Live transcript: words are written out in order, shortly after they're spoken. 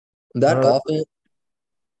That offense,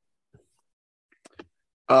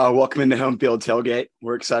 Welcome into Home Field Tailgate.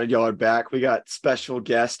 We're excited y'all are back. We got special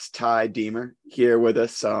guest Ty Deemer here with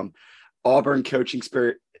us, Auburn coaching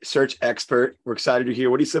search expert. We're excited to hear.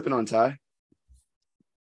 What are you sipping on, Ty?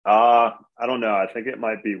 I don't know. I think it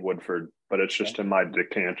might be Woodford, but it's just in my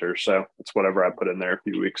decanter. So it's whatever I put in there a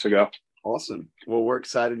few weeks ago. Awesome. Well, we're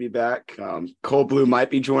excited to be back. Cold Blue might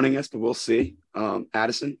be joining us, but we'll see.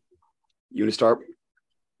 Addison, you want to start?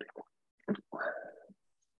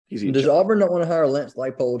 does Auburn not want to hire Lance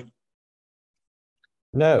Leipold?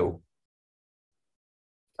 No.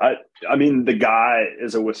 I mean, the guy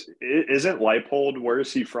isn't Leipold. Where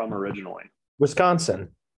is he from originally? Wisconsin.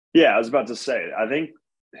 Yeah, I was about to say. I think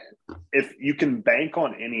if you can bank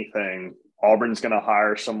on anything, Auburn's going to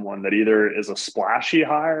hire someone that either is a splashy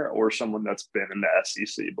hire or someone that's been in the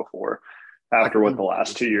SEC before after what the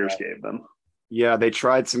last 2 years gave them. Yeah, they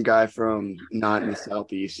tried some guy from not in the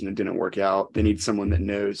Southeast and it didn't work out. They need someone that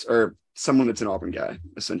knows, or someone that's an Auburn guy,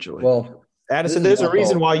 essentially. Well, Addison, there's a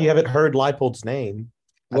reason why you haven't heard Leipold's name.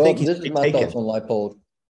 Well, I think this is my thoughts on Leipold.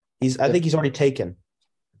 I think he's already taken.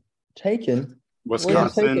 Taken?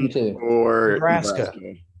 Wisconsin or Nebraska.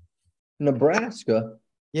 Nebraska?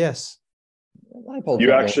 Yes. Leipold.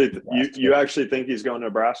 You actually think he's going to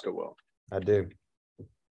Nebraska, Will? I do.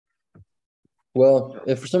 Well,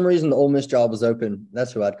 if for some reason the Ole Miss job was open,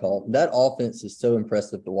 that's who I'd call. That offense is so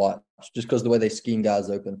impressive to watch, just because of the way they scheme guys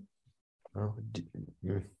open. Oh,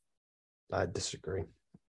 I disagree.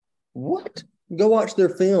 What? Go watch their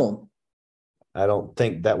film. I don't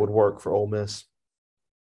think that would work for Ole Miss.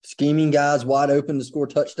 Scheming guys wide open to score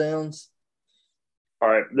touchdowns. All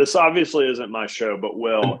right, this obviously isn't my show, but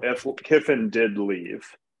Will, if Kiffin did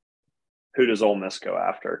leave, who does Ole Miss go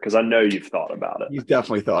after? Because I know you've thought about it. You've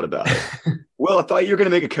definitely thought about it. Well, I thought you were going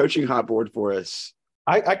to make a coaching hot board for us.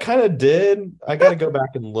 I kind of did. I got to go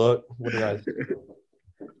back and look. What did I?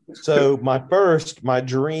 So my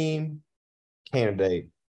dream candidate,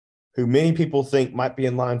 who many people think might be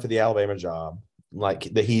in line for the Alabama job, like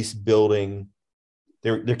that he's building.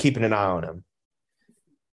 They're keeping an eye on him.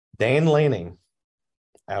 Dan Lanning,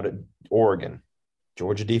 out at Oregon,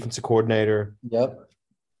 Georgia defensive coordinator. Yep.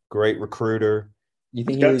 Great recruiter. You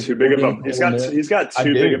think he's got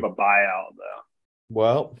too big of a buyout though?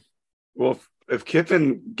 Well, if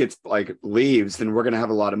Kiffin leaves, then we're going to have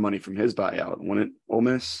a lot of money from his buyout. Wouldn't Ole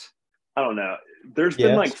Miss? I don't know. There's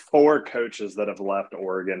been like 4 coaches that have left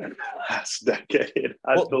Oregon in the last decade.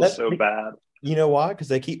 I feel so bad. You know why? Because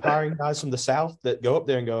they keep hiring guys from the South that go up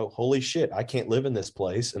there and go, holy shit, I can't live in this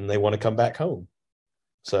place. And they want to come back home.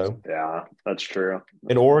 So, yeah, that's true.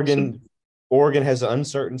 And Oregon has an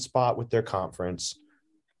uncertain spot with their conference.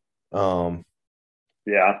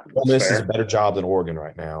 Yeah. Ole Miss is a better job than Oregon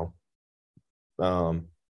right now. I'd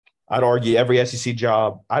argue every SEC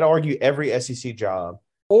job.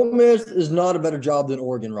 Ole Miss is not a better job than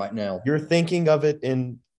Oregon right now. You're thinking of it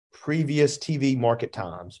in previous TV market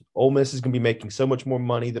times. Ole Miss is going to be making so much more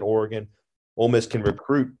money than Oregon. Ole Miss can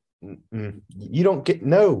recruit. You don't get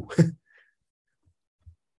no.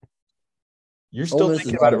 You're still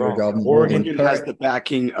thinking about it wrong. Oregon has the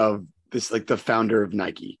backing of this, like the founder of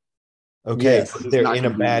Nike. Okay, yes, they're in a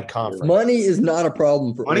bad conference. Money is not a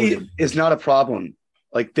problem for Money Oregon. is not a problem.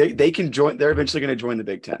 Like they can join. They're eventually going to join the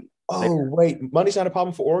Big Ten. Oh, wait. Money's not a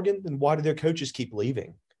problem for Oregon? Then why do their coaches keep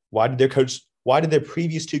leaving? Why did their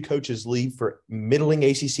previous 2 coaches leave for middling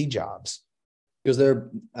ACC jobs? Because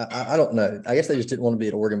I don't know. I guess they just didn't want to be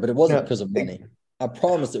at Oregon, but it wasn't because of money. I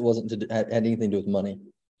promise it wasn't had anything to do with money.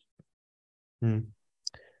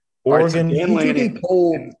 Oregon.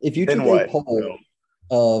 If you took a poll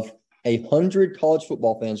of 100 college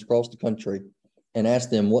football fans across the country and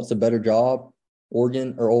asked them what's a better job,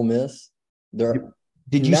 Oregon or Ole Miss,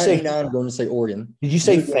 did you say 99 going to say Oregon? Did you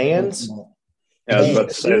say fans? Yeah, I was about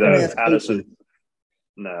to say that. Addison.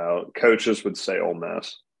 No, coaches would say Ole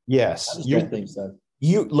Miss. Yes, I don't think so.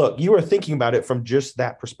 You are thinking about it from just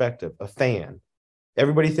that perspective, a fan.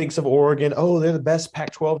 Everybody thinks of Oregon. Oh, they're the best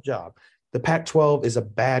Pac-12 job. The Pac-12 is a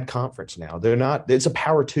bad conference now. They're not. It's a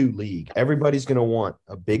Power 2 league. Everybody's going to want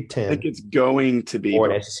a Big Ten. I think it's going to be or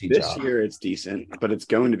an SEC this job. year. It's decent, but it's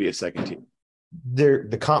going to be a second team.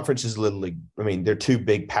 The conference is literally. I mean, they're 2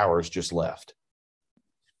 big powers just left.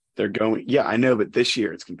 They're going. Yeah, I know, but this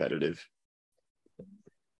year it's competitive.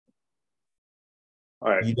 All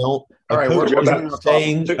right. You don't. All right.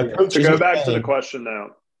 To go back to the question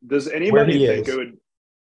now, does anybody think it would?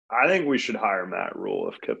 I think we should hire Matt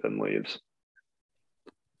Rule if Kiffin leaves.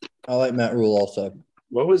 I like Matt Rule also.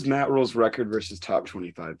 What was Matt Rule's record versus top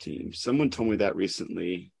 25 teams? Someone told me that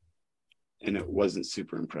recently, and it wasn't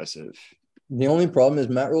super impressive. The only problem is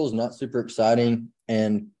Matt Rule is not super exciting,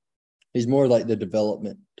 and He's more like the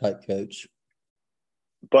development type coach.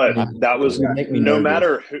 But that was no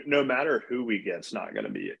matter who we get, it's not going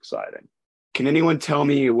to be exciting. Can anyone tell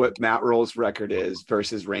me what Matt Rule's record is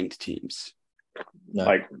versus ranked teams? No.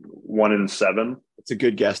 Like 1-7. It's a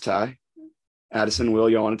good guess, Ty. Addison, Will,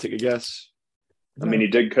 y'all want to take a guess? I mean, he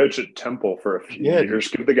did coach at Temple for a few years.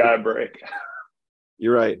 Give the guy a break.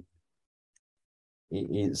 You're right.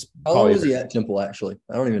 How long was he at Temple, actually?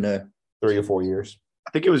 I don't even know. 3 or 4 years.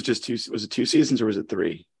 I think it was just 2. Was it 2 seasons or was it 3?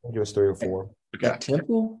 I think it was 3 or 4. Okay. At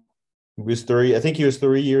Temple? It was 3. I think he was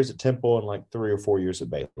 3 years at Temple and like 3 or 4 years at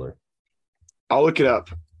Baylor. I'll look it up.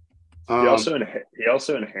 He also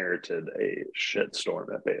inherited a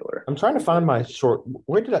shitstorm at Baylor. I'm trying to find my short.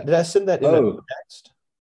 Where did I send that in the text?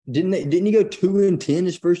 Didn't he go 2-10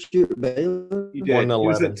 his first year at Baylor? He did. He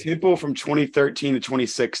was at Temple from 2013 to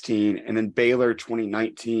 2016, and then Baylor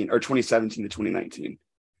 2019 or 2017 to 2019.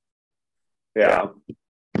 Yeah.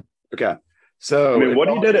 Okay. So I mean, what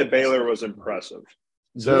he did at Baylor was impressive.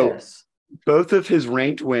 So both of his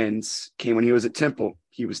ranked wins came when he was at Temple.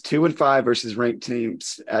 He was 2-5 versus ranked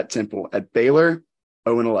teams at Temple. At Baylor,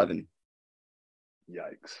 0-11.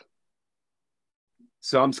 Yikes.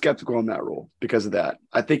 So I'm skeptical on Matt Rule because of that.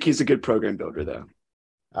 I think he's a good program builder, though.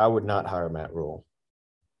 I would not hire Matt Rule.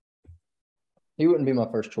 He wouldn't be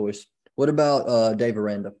my first choice. What about Dave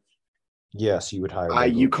Aranda? Yes, you would hire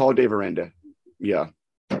You call Dave Aranda. Yeah.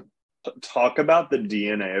 Talk about the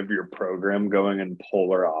DNA of your program going in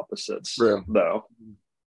polar opposites, though.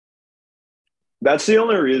 That's the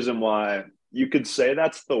only reason why you could say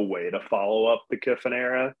that's the way to follow up the Kiffin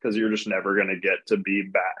era, because you're just never going to get to be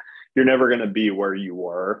back. You're never going to be where you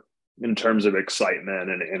were in terms of excitement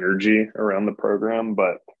and energy around the program,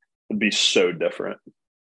 but it'd be so different.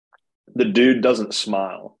 The dude doesn't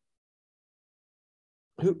smile.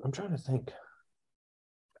 I'm trying to think.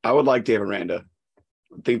 I would like Dave Aranda.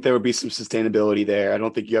 I think there would be some sustainability there. I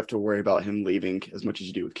don't think you have to worry about him leaving as much as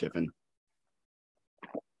you do with Kiffin.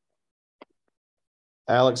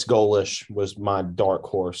 Alex Golish was my dark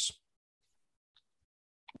horse.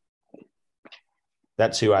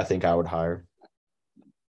 That's who I think I would hire.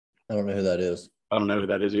 I don't know who that is. I don't know who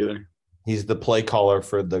that is either. He's the play caller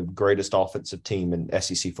for the greatest offensive team in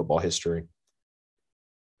SEC football history.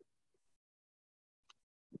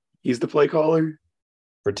 He's the play caller?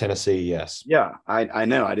 For Tennessee, yes. Yeah, I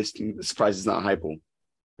know. I just surprised it's not Heupel.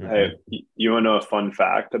 Hey, you want to know a fun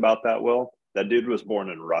fact about that, Will? That dude was born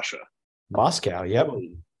in Russia. Moscow, yep.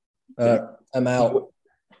 I'm out.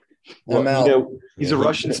 Well, I'm out. He's a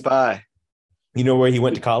Russian spy. You know where he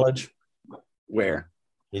went to college? Where?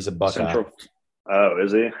 He's a Buckeye. Oh,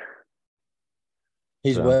 is he?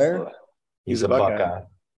 He's where? He's a Buckeye.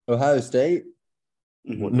 Ohio State?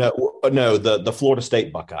 Mm-hmm. No, the Florida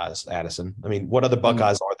State Buckeyes, Addison. I mean, what other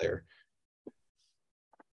Buckeyes are there?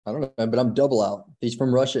 I don't know, but I'm double out. He's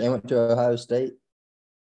from Russia and went to Ohio State.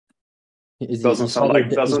 Doesn't sound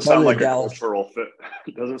like a cultural fit.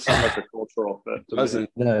 Doesn't sound like a cultural fit. Doesn't.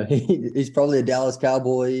 No, he's probably a Dallas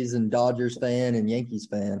Cowboys and Dodgers fan and Yankees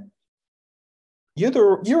fan.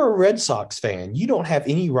 You're a Red Sox fan. You don't have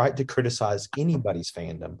any right to criticize anybody's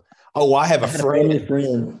fandom. Oh, I have a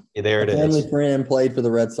friend. Yeah, there it is. Family friend played for the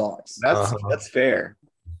Red Sox. That's fair.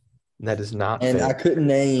 That is not and fair. I couldn't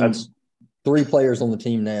name 3 players on the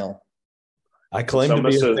team now. I claim to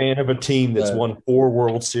be a fan of a team that's won 4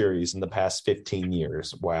 World Series in the past 15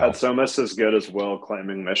 years. Wow. That's almost as good as Will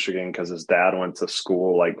claiming Michigan because his dad went to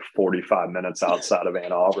school like 45 minutes outside of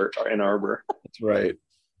Ann Arbor. That's right.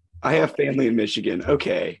 I have family in Michigan.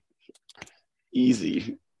 Okay.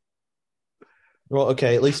 Easy. Well,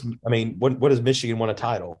 okay. At least, I mean, what does Michigan won a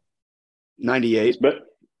title? 98. But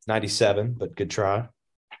 97, but good try.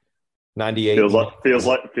 98. Feels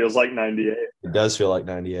like 98. It does feel like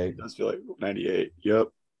 98. It does feel like 98. Yep.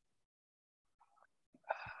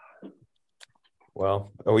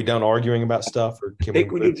 Well, are we done arguing about stuff, or can we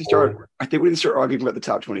need to start arguing about the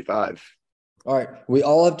top 25. All right, we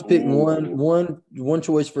all have to pick one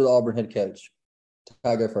choice for the Auburn head coach.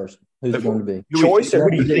 I go first. Who's it going to be? Choice, or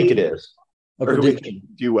who do you think it is? A prediction.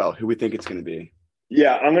 Who we think it's going to be.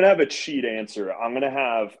 Yeah, I'm going to have a cheat answer. I'm going to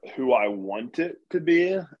have who I want it to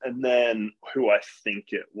be and then who I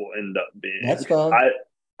think it will end up being. That's fine.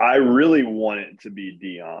 I really want it to be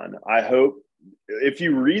Dion. I hope if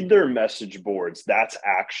you read their message boards, that's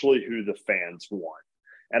actually who the fans want.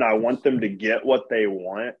 And I want them to get what they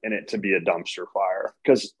want and it to be a dumpster fire.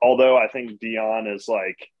 Because although I think Dion's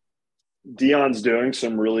doing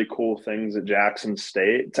some really cool things at Jackson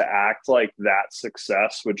State, to act like that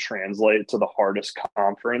success would translate to the hardest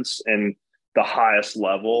conference and the highest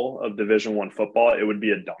level of Division I football, it would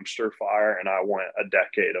be a dumpster fire. And I want a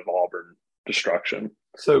decade of Auburn destruction.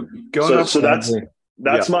 So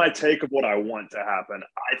that's my take of what I want to happen.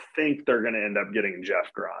 I think they're going to end up getting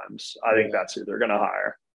Jeff Grimes. I think that's who they're going to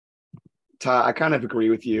hire. Ty, I kind of agree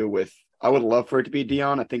with you. I would love for it to be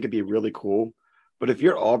Dion. I think it'd be really cool. But if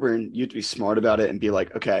you're Auburn, you have to be smart about it and be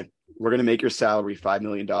like, okay, we're going to make your salary $5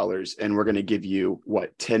 million and we're going to give you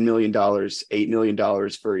 $10 million, $8 million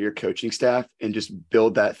for your coaching staff and just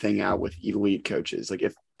build that thing out with elite coaches. Like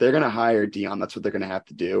if they're going to hire Dion, that's what they're going to have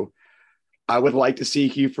to do. I would like to see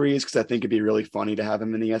Hugh Freeze because I think it'd be really funny to have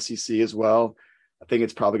him in the SEC as well. I think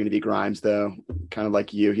it's probably going to be Grimes, though, kind of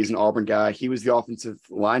like you. He's an Auburn guy. He was the offensive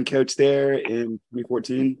line coach there in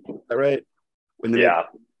 2014. Is that right? When the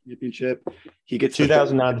championship. He gets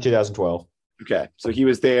 2009 to 2012. Okay. So he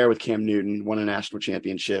was there with Cam Newton, won a national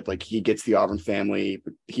championship. Like he gets the Auburn family.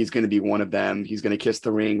 He's going to be one of them. He's going to kiss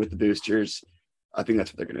the ring with the boosters. I think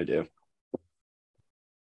that's what they're going to do.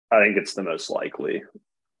 I think it's the most likely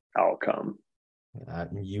outcome.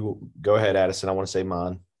 You go ahead, Addison. I want to say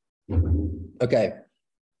mine. Okay.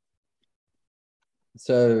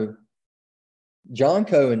 So John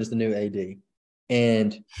Cohen is the new AD,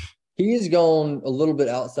 and he has gone a little bit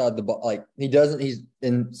outside the box. Like he's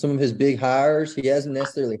in some of his big hires, he hasn't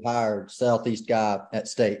necessarily hired Southeast guy at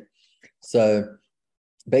state. So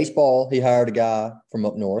baseball, he hired a guy from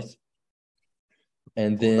up north.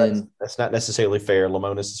 And then that's not necessarily fair.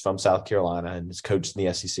 Lamonis is from South Carolina and has coached in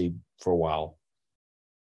the SEC for a while.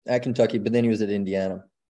 At Kentucky, but then he was at Indiana.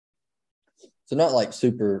 So not like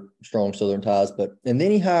super strong Southern ties, and then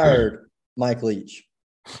he hired Mike Leach.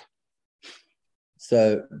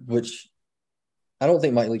 So, which I don't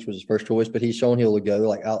think Mike Leach was his first choice, but he's shown he'll go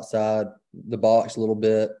like outside the box a little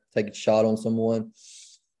bit, take a shot on someone.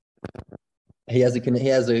 I think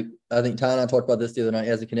Ty and I talked about this the other night. He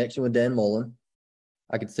has a connection with Dan Mullen.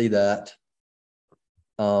 I could see that.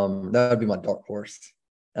 That would be my dark horse.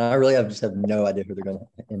 And I really just have no idea who they're going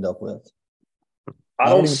to end up with. I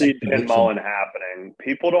don't see Dan Mullen happening.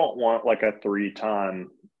 People don't want like a 3-time.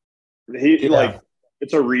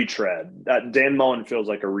 It's a retread. That Dan Mullen feels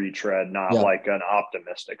like a retread, not like an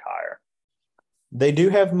optimistic hire. They do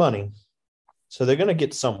have money, so they're going to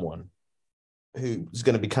get someone who's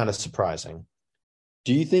going to be kind of surprising.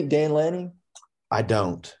 Do you think Dan Lanning? I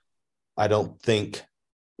don't think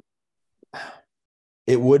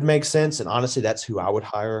it would make sense, and honestly, that's who I would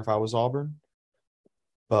hire if I was Auburn.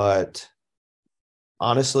 But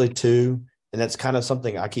honestly, too, and that's kind of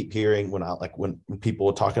something I keep hearing when people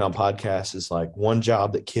are talking on podcasts is like one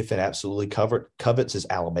job that Kiffin absolutely covets is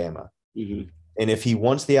Alabama. Mm-hmm. And if he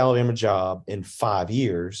wants the Alabama job in 5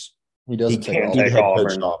 years, he can't take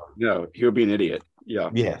Auburn. No, he would be an idiot. Yeah.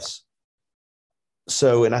 Yes.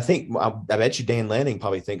 So, and I bet you Dan Lanning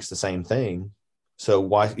probably thinks the same thing. So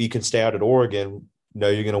why you can stay out at Oregon,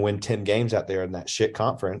 you're going to win 10 games out there in that shit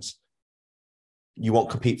conference. You won't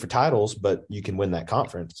compete for titles, but you can win that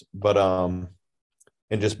conference. But and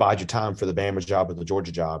just bide your time for the Bama job or the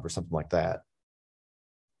Georgia job or something like that.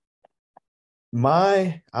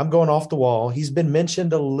 I'm going off the wall. He's been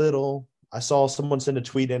mentioned a little. I saw someone send a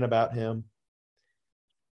tweet in about him.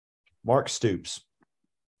 Mark Stoops.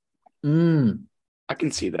 I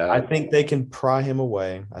can see that. I think they can pry him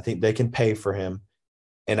away. I think they can pay for him.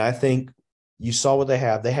 And I think you saw what they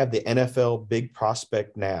have. They have the NFL big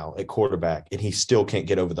prospect now at quarterback, and he still can't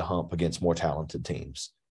get over the hump against more talented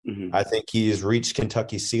teams. Mm-hmm. I think he has reached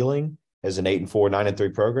Kentucky's ceiling as an 8-4,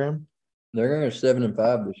 9-3 program. They're going to go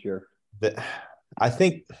 7-5 this year. I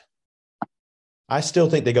still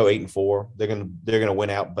think they go 8-4. They're gonna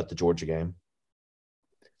win out, but the Georgia game.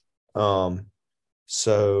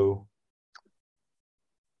 So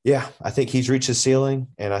yeah, I think he's reached his ceiling,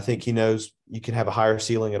 and I think he knows you can have a higher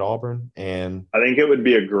ceiling at Auburn. And I think it would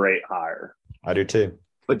be a great hire. I do too.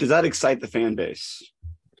 But does that excite the fan base?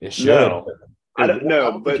 It should. No, I don't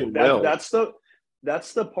know. But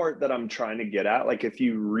that's the part that I'm trying to get at. Like, if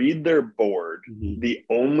you read their board, the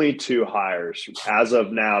only 2 hires as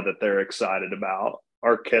of now that they're excited about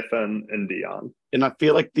are Kiffin and Dion. And I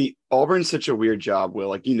feel like the Auburn's such a weird job, Will.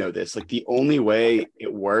 Like, this. Like, the only way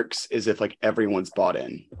it works is if, like, everyone's bought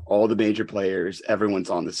in. All the major players, everyone's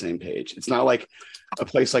on the same page. It's not like a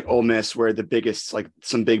place like Ole Miss where the biggest, like,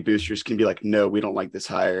 some big boosters can be like, no, we don't like this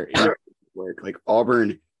hire. And work. Like,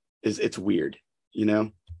 Auburn it's weird,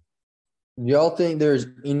 Y'all think there's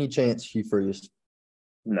any chance he frees?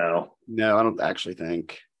 No, I don't actually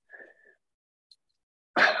think.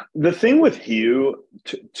 The thing with Hugh,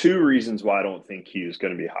 2 reasons why I don't think Hugh's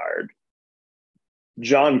going to be hired.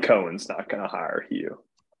 John Cohen's not going to hire Hugh.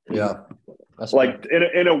 Yeah. That's like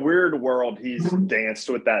in a weird world, he's danced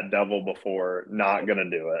with that devil before, not going to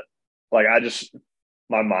do it. Like,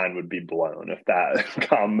 my mind would be blown if that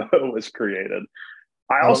combo was created.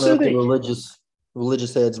 I don't know if the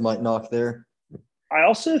religious heads might knock there. I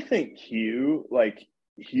also think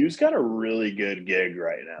Hugh's got a really good gig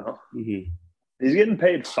right now. Mm-hmm. He's getting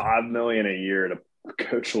paid $5 million a year to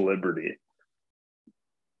coach Liberty.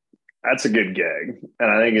 That's a good gig,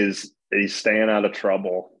 and I think he's staying out of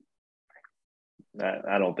trouble.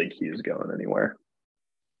 I don't think he's going anywhere.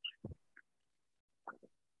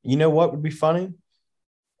 You know what would be funny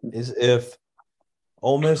is if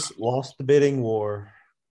Ole Miss lost the bidding war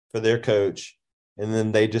for their coach, and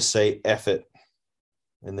then they just say F it,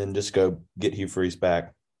 and then just go get Hugh Freeze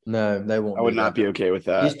back. No, they won't. I would not be okay with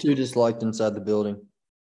that. He's too disliked inside the building.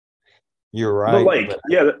 You're right.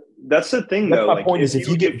 But that's the thing, though. My point is,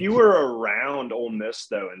 if you were around Ole Miss,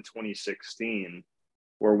 though, in 2016,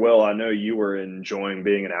 where, Will, I know you were enjoying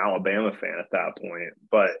being an Alabama fan at that point,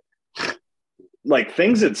 but like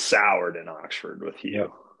things had soured in Oxford with Hugh. Yep.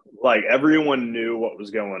 Like everyone knew what was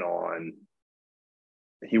going on.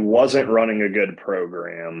 He wasn't running a good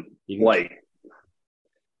program. Like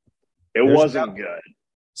it wasn't good.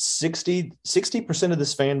 60% of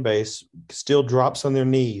this fan base still drops on their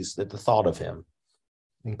knees at the thought of him,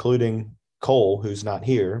 including Cole, who's not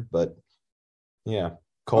here, but yeah,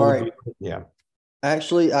 Cole. Right. Yeah.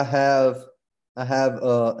 Actually, I have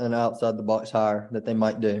an outside the box hire that they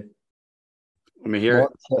might do. Let me hear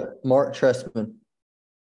it. Mark Trestman.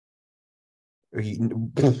 He's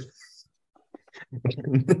been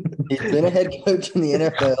a head coach in the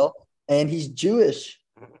NFL, and he's Jewish.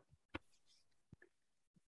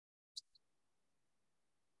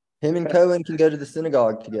 Him and Cohen can go to the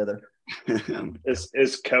synagogue together.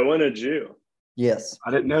 Is Cohen a Jew? Yes.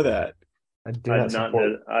 I didn't know that. I did not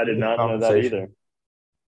know that either.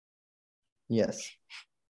 Yes.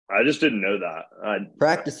 I just didn't know that.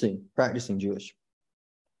 Practicing Jewish.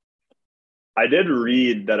 I did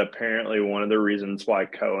read that apparently one of the reasons why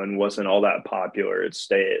Cohen wasn't all that popular at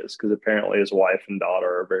state is because apparently his wife and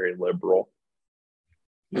daughter are very liberal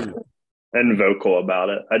and vocal about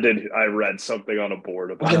it. I read something on a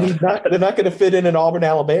board about it. They're not going to fit in Auburn,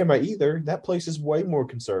 Alabama either. That place is way more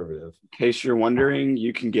conservative. In case you're wondering,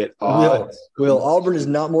 you can get odds. Will, Auburn is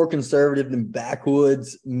not more conservative than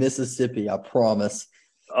backwoods Mississippi, I promise.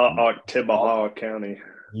 Tibahaw County.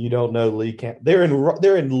 You don't know Lee County. They're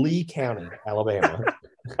in Lee County, Alabama.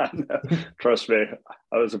 I know. Trust me,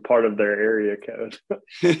 I was a part of their area code.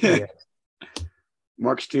 Yeah.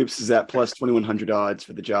 Mark Stoops is at plus 2,100 odds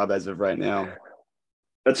for the job as of right now.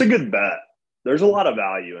 That's a good bet. There's a lot of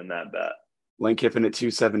value in that bet. Lane Kiffin at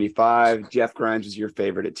 275. Jeff Grimes is your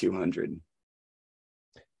favorite at 200.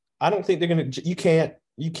 I don't think they're going to.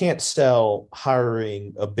 You can't sell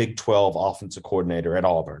hiring a Big 12 offensive coordinator at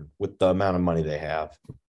Auburn with the amount of money they have.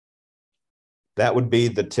 That would be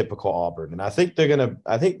the typical Auburn, and I think they're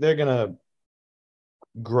gonna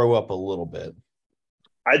grow up a little bit.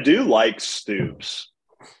 I do like Stoops.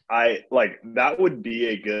 That would be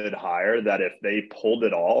a good hire. That if they pulled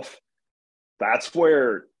it off, that's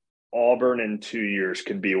where Auburn in 2 years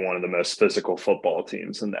could be one of the most physical football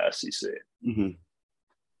teams in the SEC. Mm-hmm.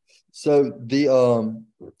 So the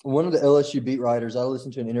one of the LSU beat writers, I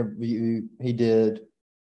listened to an interview he did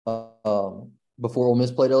before Ole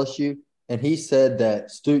Miss played LSU, and he said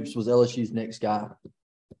that Stoops was LSU's next guy.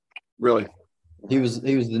 Really? He was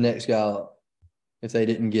the next guy up if they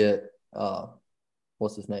didn't get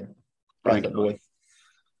what's his name? Boy.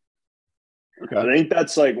 Okay. I think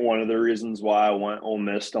that's like one of the reasons why I want Ole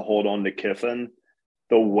Miss to hold on to Kiffin.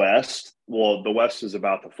 The West is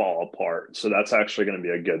about to fall apart. So that's actually going to be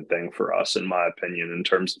a good thing for us, in my opinion, in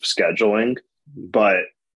terms of scheduling. But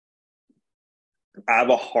I have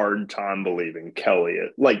a hard time believing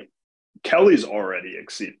Kelly's already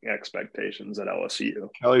exceeding expectations at LSU.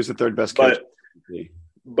 Kelly's the third best coach.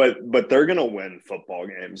 But they're going to win football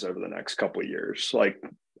games over the next couple of years.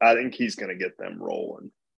 I think he's going to get them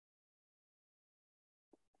rolling.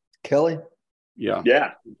 Kelly? Yeah.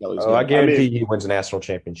 I guarantee he wins a national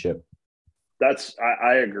championship.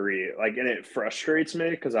 I agree. And it frustrates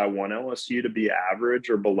me because I want LSU to be average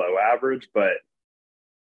or below average, but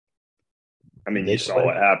you saw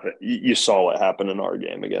what happened. You saw what happened in our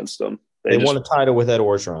game against them. They won a title with Ed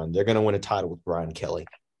Orgeron. They're going to win a title with Brian Kelly.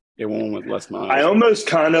 They won with Les Miles.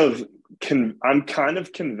 I'm kind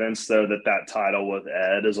of convinced though that title with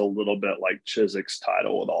Ed is a little bit like Chiswick's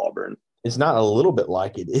title with Auburn. It's not a little bit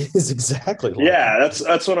like it is exactly like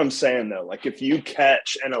that's what I'm saying though. If you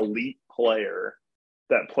catch an elite player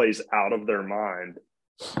that plays out of their mind,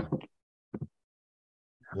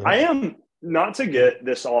 I am not to get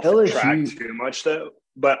this off the track too much though,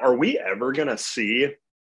 but are we ever gonna see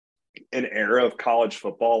an era of college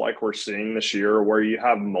football like we're seeing this year where you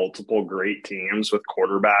have multiple great teams with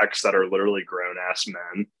quarterbacks that are literally grown-ass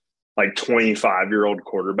men, like 25-year-old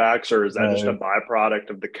quarterbacks, or is that just a byproduct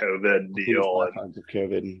of the COVID deal? Of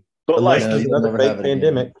COVID. But Unless like, there's another fake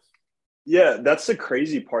pandemic. yeah, that's the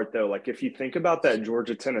crazy part, though. Like, if you think about that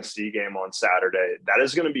Georgia-Tennessee game on Saturday, that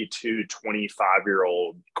is going to be two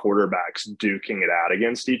 25-year-old quarterbacks duking it out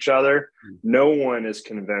against each other. No one is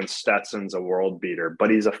convinced Stetson's a world beater,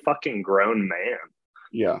 but he's a fucking grown man.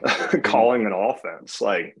 Yeah. Calling an offense.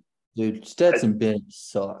 Like, dude, Stetson Bennett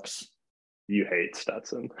sucks. You hate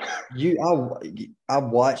Stetson. I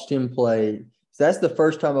watched him play. So that's the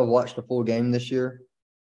first time I've watched a full game this year,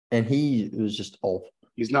 and he was just awful.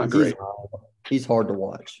 He's not great. He's hard to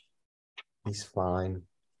watch. He's fine.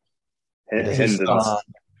 Hendon's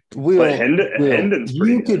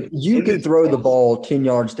you could throw the ball 10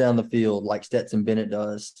 yards down the field like Stetson Bennett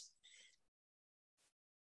does.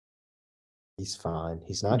 He's fine.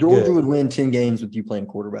 He's not Georgia good. would win 10 games with you playing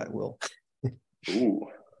quarterback, Will. Ooh.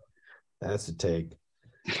 That's a take.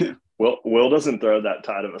 Will doesn't throw that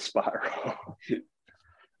tight of a spiral.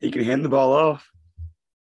 He can hand the ball off.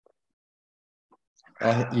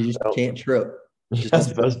 You just can't trip. I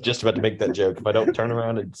was just about to make that joke. If I don't turn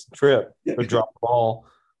around and trip or drop the ball.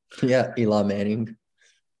 Yeah, Eli Manning.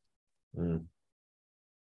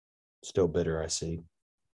 Still bitter, I see.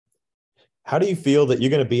 How do you feel that you're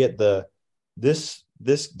going to be at this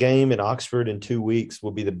game in Oxford in 2 weeks will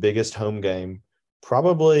be the biggest home game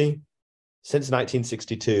probably since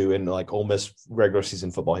 1962 in like Ole Miss regular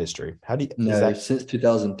season football history? Since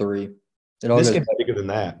 2003. This game's bigger than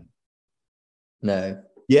that. No.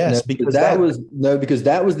 Yes, because that was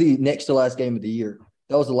the next to last game of the year.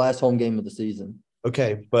 That was the last home game of the season.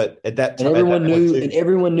 Okay, but at that time, and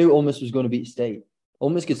everyone knew Ole Miss was going to beat State. Ole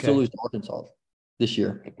Miss could still lose to Arkansas this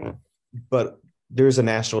year. But there's a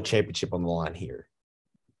national championship on the line here.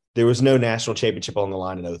 There was no national championship on the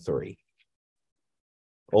line in 2003.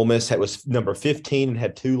 Ole Miss was number 15 and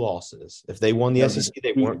had 2 losses. If they won the SEC,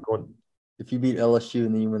 they weren't going. If you beat LSU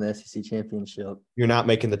and then you win the SEC championship, you're not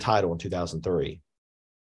making the title in 2003.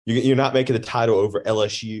 You're not making the title over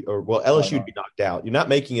LSU LSU would be knocked out. You're not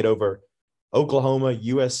making it over Oklahoma,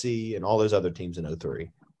 USC, and all those other teams in 2003.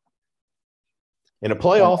 In a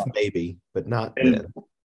playoff, maybe, but not then.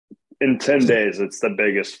 In 10 days, it's the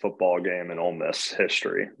biggest football game in Ole Miss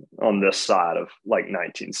history on this side of like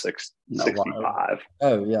 1965.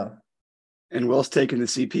 Oh, yeah. And Will's taking the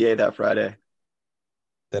CPA that Friday.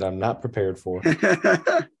 That I'm not prepared for.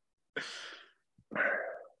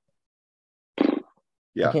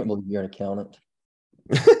 Yeah. I can't believe you're an accountant.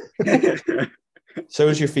 So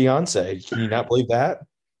is your fiance. Can you not believe that?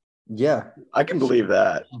 Yeah. I can believe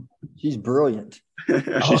that. She's brilliant.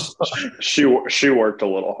 She worked a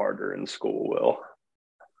little harder in school, Will.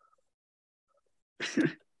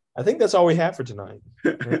 I think that's all we have for tonight.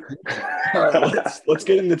 All right, let's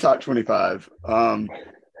get into the top 25.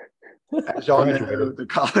 As y'all know, the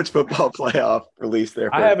college football playoff released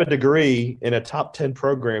there. I have a degree in a top 10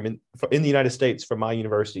 program in the United States from my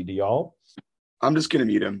university. Do y'all? I'm just going to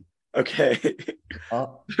mute him. Okay. I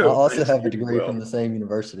also have a degree from the same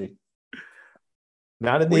university.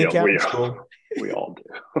 Not in the accounting school. We all do.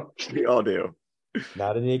 We all do.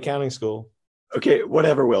 Not in the accounting school. Okay,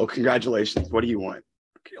 whatever, Will. Congratulations. What do you want?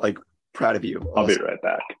 Like, proud of you. I'll be right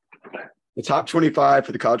back. The top 25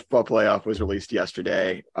 for the college football playoff was released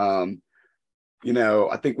yesterday. I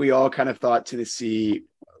think we all kind of thought Tennessee,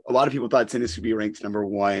 a lot of people thought Tennessee would be ranked number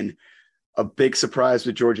 1. A big surprise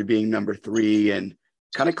with Georgia being number 3, and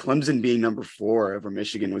kind of Clemson being number 4 over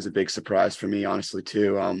Michigan was a big surprise for me, honestly,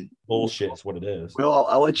 too. Bullshit is what it is. Well,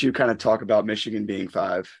 I'll let you kind of talk about Michigan being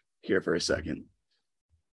 5 here for a second.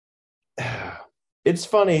 It's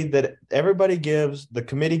funny that the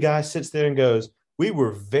committee guy sits there and goes, we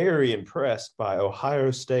were very impressed by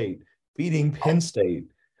Ohio State beating Penn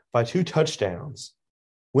State by 2 touchdowns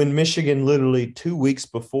when Michigan literally 2 weeks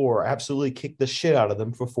before absolutely kicked the shit out of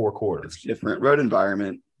them for 4 quarters. It's different. Road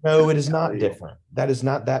environment. No, it is not different. That is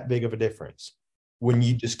not that big of a difference when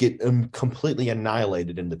you just get completely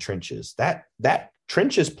annihilated in the trenches. That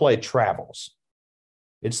trenches play travels.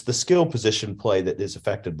 It's the skill position play that is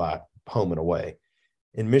affected by home and away.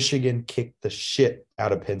 And Michigan kicked the shit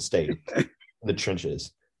out of Penn State in the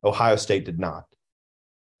trenches. Ohio State did not.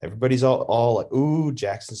 Everybody's all like, ooh,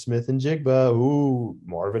 Jackson Smith and Jigba. Ooh,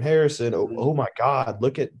 Marvin Harrison. Oh my God,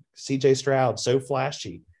 look at CJ Stroud. So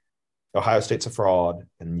flashy. Ohio State's a fraud,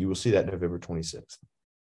 and you will see that November 26th.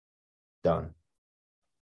 Done.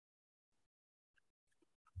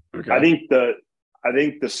 Okay. I think I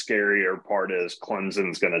think the scarier part is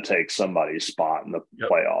Clemson's going to take somebody's spot in the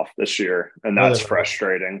playoff this year, and that's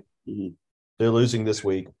frustrating. Mm-hmm. They're losing this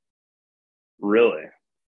week. Really?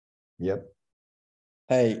 Yep.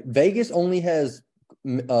 Hey, Vegas only has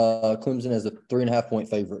Clemson as a 3.5-point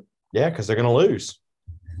favorite. Yeah, because they're going to lose.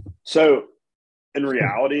 So, in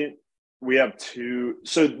reality, we have two.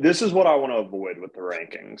 So, this is what I want to avoid with the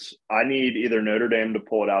rankings. I need either Notre Dame to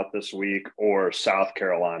pull it out this week or South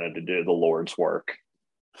Carolina to do the Lord's work.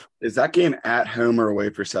 Is that game at home or away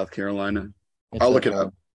for South Carolina? I'll look it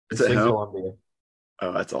up. It's at home. Columbia.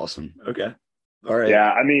 Oh, that's awesome. Okay. All right.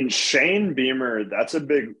 Yeah, I mean, Shane Beamer, that's a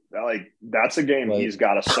game he's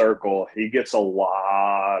got to circle. He gets a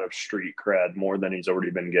lot of street cred, more than he's already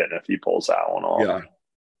been getting if he pulls that one off. Yeah.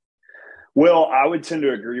 Well, I would tend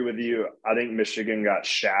to agree with you. I think Michigan got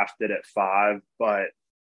shafted at 5, but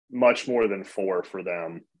much more than 4 for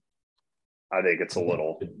them. I think it's a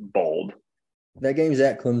little bold. That game's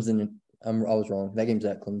at Clemson. I was wrong. That game's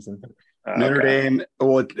at Clemson. Notre Dame.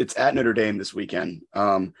 Well, it's at Notre Dame this weekend.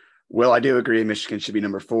 Well, I do agree Michigan should be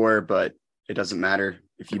number 4, but it doesn't matter.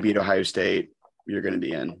 If you beat Ohio State, you're going to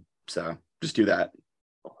be in. So just do that.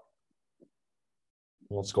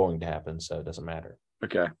 Well, it's going to happen, so it doesn't matter.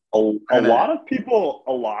 Okay. A lot of people.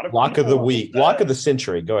 Lock of the week. Lock of the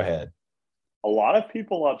century. Go ahead. A lot of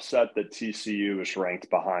people upset that TCU was ranked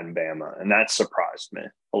behind Bama, and that surprised me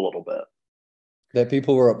a little bit. That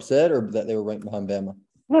people were upset or that they were ranked behind Bama?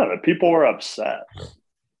 No, that people were upset.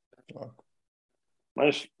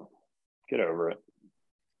 Just get over it.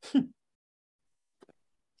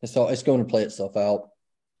 It's going to play itself out.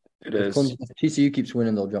 It is. If TCU keeps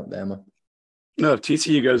winning, they'll jump Bama. No, if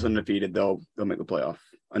TCU goes undefeated, they'll make the playoff.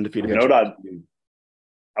 Undefeated. You know what?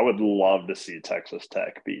 I would love to see Texas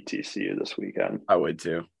Tech beat TCU this weekend. I would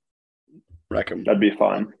too. Reckon. That'd be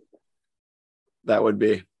fun. That would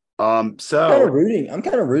be. So I'm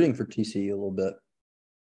kind of rooting for TCU a little bit.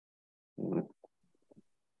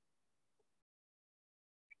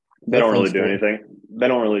 They don't really do anything. They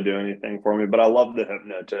don't really do anything for me, but I love the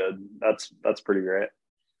Hypnotid. That's pretty great.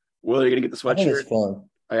 Will, are you gonna get the sweatshirt? I think it's fun.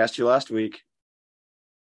 I asked you last week.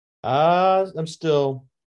 I'm still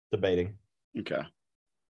debating. Okay.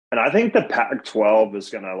 And I think the Pac-12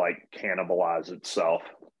 is going to cannibalize itself.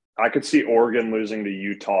 I could see Oregon losing to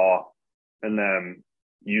Utah, and then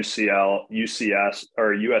UCS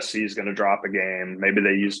or USC is going to drop a game. Maybe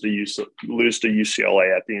they lose to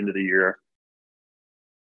UCLA at the end of the year.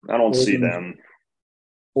 I don't see them.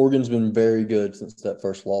 Oregon's been very good since that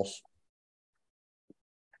first loss.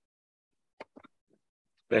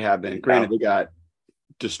 They have been. Granted, they got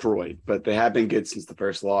destroyed, but they have been good since the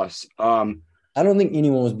first loss. I don't think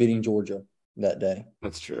anyone was beating Georgia that day.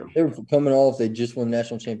 That's true. They were coming off. They just won the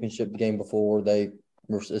national championship the game before. They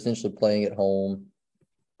were essentially playing at home.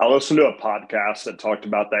 I listened to a podcast that talked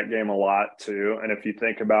about that game a lot too. And if you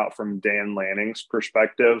think about from Dan Lanning's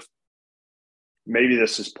perspective, maybe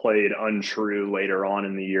this is played untrue later on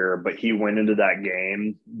in the year, but he went into that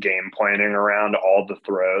game planning around all the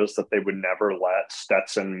throws that they would never let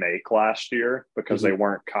Stetson make last year because they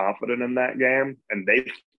weren't confident in that game, and they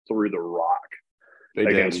threw the rock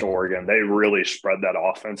against Oregon. They really spread that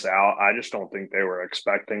offense out. I just don't think they were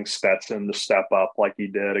expecting Stetson to step up like he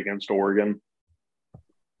did against Oregon.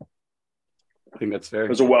 I think that's fair. It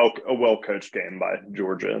was a well-coached game by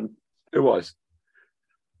Georgia. It was.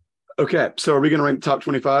 Okay, so are we going to rank the top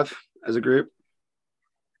 25 as a group?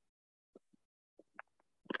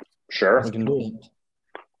 Sure.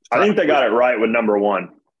 I think they got it right with number 1.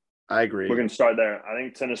 I agree. We can start there. I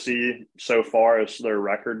think Tennessee, so far as their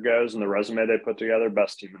record goes and the resume they put together,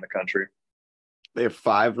 best team in the country. They have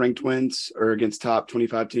 5 ranked wins or against top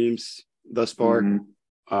 25 teams thus far.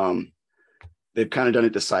 Mm-hmm. They've kind of done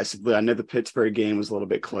it decisively. I know the Pittsburgh game was a little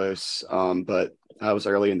bit close, but that was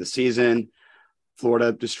early in the season.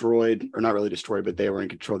 Florida destroyed, or not really destroyed, but they were in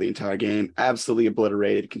control the entire game. Absolutely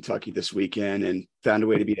obliterated Kentucky this weekend and found a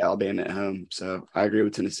way to beat Alabama at home. So I agree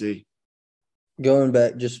with Tennessee. Going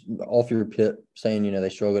back just off your Pitt, saying, they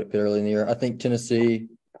struggled at Pitt early in the year. I think Tennessee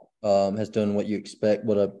has done what you expect,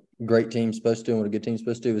 what a great team's supposed to do and what a good team's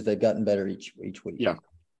supposed to do is they've gotten better each week. Yeah,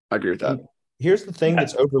 I agree with that. Here's the thing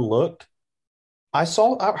that's overlooked. I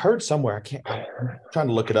heard somewhere, I'm trying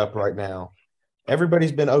to look it up right now.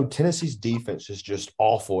 Everybody's been, Tennessee's defense is just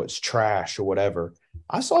awful. It's trash or whatever.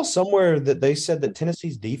 I saw somewhere that they said that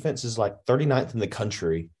Tennessee's defense is 39th in the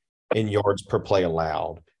country in yards per play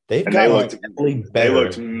allowed. They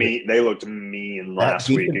looked mean last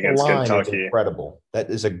week against Kentucky. Incredible. That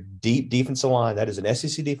is a deep defensive line. That is an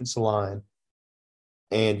SEC defensive line.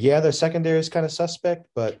 And yeah, their secondary is kind of suspect,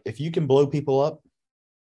 but if you can blow people up,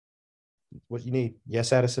 what you need.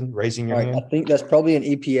 Yes, Addison, raising your All right, hand. I think that's probably an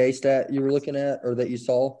EPA stat you were looking at or that you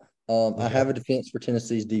saw. I Okay. have a defense for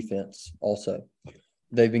Tennessee's defense also.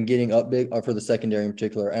 They've been getting up big for the secondary in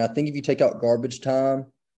particular. And I think if you take out garbage time,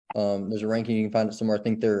 there's a ranking you can find it somewhere. I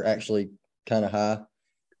think they're actually kind of high.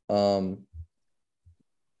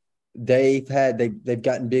 They've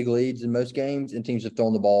gotten big leads in most games, and teams have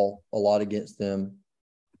thrown the ball a lot against them.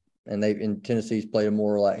 And Tennessee's played a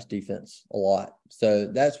more relaxed defense a lot.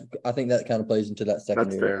 So I think that kind of plays into that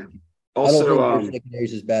secondary. That's fair. I don't think Also, their secondary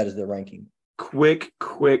is as bad as their ranking. quick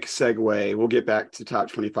segue. We'll get back to top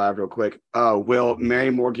 25 real quick. Will,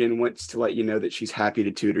 Mary Morgan wants to let you know that she's happy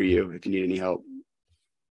to tutor you if you need any help.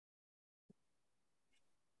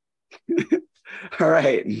 All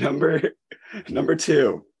right, number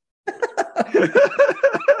 2.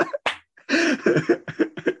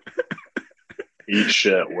 Eat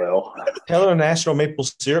shit, Will. Tell her National Maple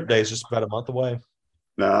Syrup Day is just about a month away.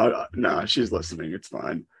 No, she's listening. It's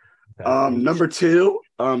fine. Okay. Number 2.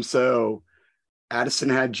 So Addison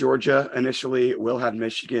had Georgia initially. Will had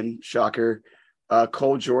Michigan. Shocker.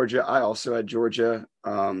 Cole, Georgia. I also had Georgia.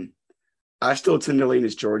 I still tend to lean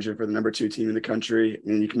as Georgia for the number 2 team in the country. I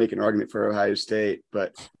mean, you can make an argument for Ohio State,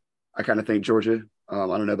 but I kind of think Georgia. I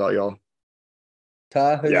don't know about y'all.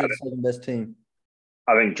 Ty, who's the second best team?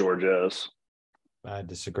 I think Georgia is. I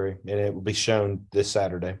disagree, and it will be shown this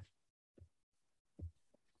Saturday.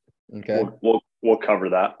 Okay, we'll cover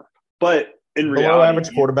that. But in Below reality,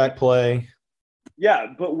 average quarterback play.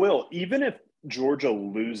 Yeah, but Will, even if Georgia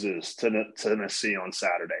loses to Tennessee on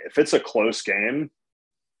Saturday, if it's a close game,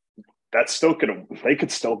 they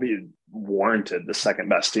could still be warranted the second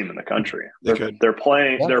best team in the country. They're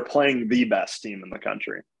playing the best team in the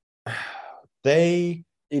country. Then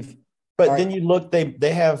you look, they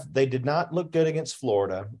did not look good against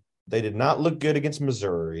Florida. They did not look good against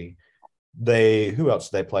Missouri. Who else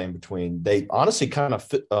did they play in between? They honestly kind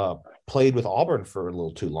of played with Auburn for a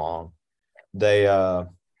little too long. They're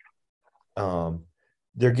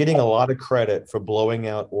getting a lot of credit for blowing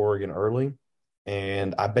out Oregon early,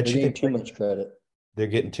 and I bet they're you getting too much credit. They're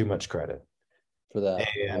getting too much credit for that.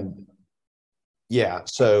 And yeah,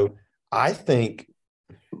 so I think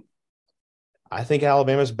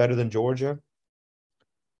Alabama's better than Georgia,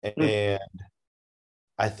 and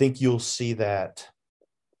I think you'll see that.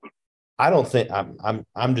 I don't think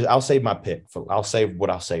I'll save my pick. I'll save what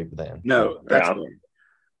I'll save then. No, that's fair.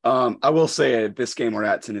 I will say if this game were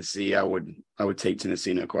at Tennessee, I would take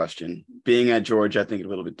Tennessee, no question. Being at Georgia, I think a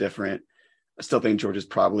little bit different. I still think Georgia's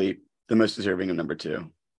probably the most deserving of number 2.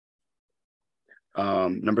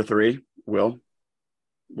 Number 3, Will,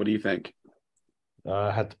 what do you think?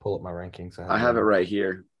 I had to pull up my rankings. I have it right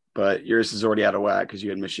here, but yours is already out of whack because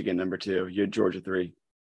you had Michigan number 2. You had Georgia 3.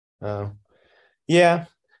 Oh, yeah.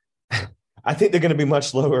 I think they're going to be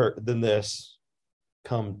much lower than this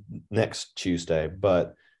come next Tuesday,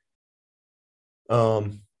 but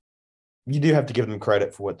you do have to give them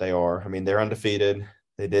credit for what they are. I mean, they're undefeated.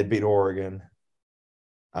 They did beat Oregon.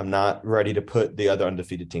 I'm not ready to put the other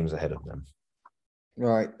undefeated teams ahead of them. All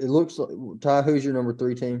right. It looks like Ty, who's your number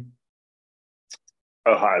 3 team?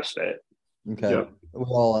 Ohio State. Okay. Yep.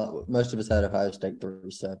 Well, most of us had Ohio State 3,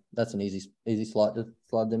 so that's an easy slot to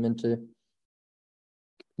slide them into.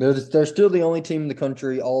 They're still the only team in the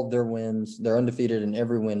country. All of their wins, they're undefeated, and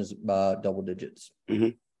every win is by double digits. Mm-hmm.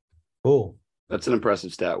 Cool. That's an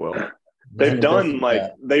impressive stat, Will. They've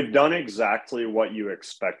done exactly what you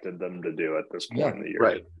expected them to do at this point in the year.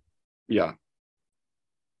 Right. Yeah.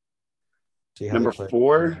 Number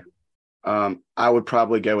 4, I would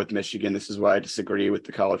probably go with Michigan. This is why I disagree with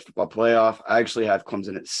the college football playoff. I actually have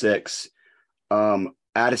Clemson at 6.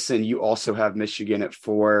 Addison, you also have Michigan at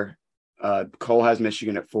 4. Cole has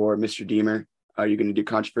Michigan at 4. Mr. Deemer, are you going to do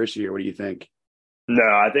controversy, or what do you think? No,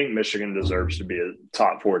 I think Michigan deserves to be a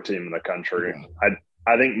top 4 team in the country.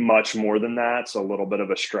 I think much more than that's a little bit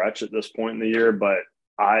of a stretch at this point in the year, but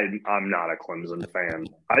I'm not a Clemson fan.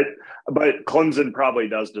 But Clemson probably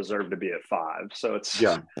does deserve to be at 5. So it's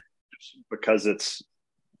just because it's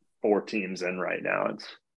 4 teams in right now. It's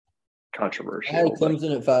controversial. I had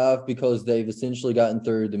Clemson at 5 because they've essentially gotten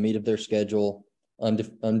through the meat of their schedule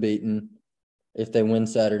unbeaten. If they win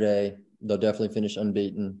Saturday, they'll definitely finish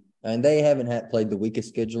unbeaten. And they haven't played the weakest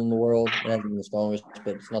schedule in the world. It hasn't been the strongest,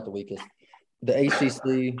 but it's not the weakest. The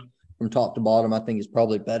ACC, from top to bottom, I think is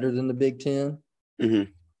probably better than the Big Ten.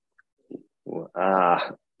 Mm-hmm.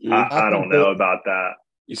 I don't know about that.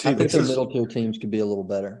 You see, I think their middle tier teams could be a little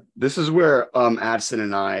better. This is where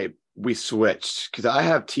Addison and we switched, because I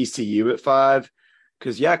have TCU at 5.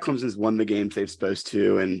 Because Clemson's won the games they've supposed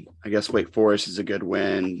to, and I guess Wake Forest is a good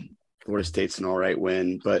win. Florida State's an all right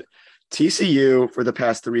win, but TCU for the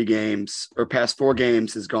past 4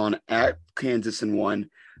 games has gone at Kansas and won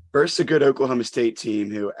versus a good Oklahoma State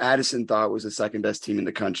team who Addison thought was the second best team in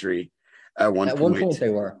the country at one point. They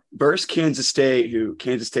were. Versus Kansas State, who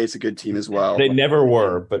Kansas State's a good team as well. They never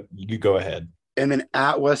were, but you go ahead. And then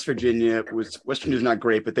at West Virginia, West Virginia's not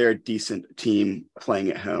great, but they're a decent team playing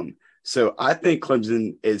at home. So I think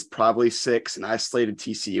Clemson is probably 6, and I slated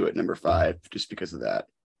TCU at number 5 just because of that.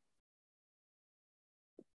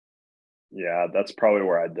 Yeah, that's probably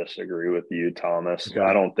where I disagree with you, Thomas. Okay.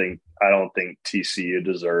 I don't think TCU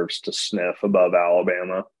deserves to sniff above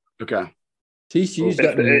Alabama. Okay. TCU's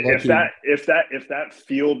got if that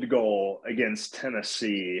field goal against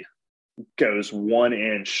Tennessee goes 1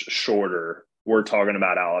 inch shorter, we're talking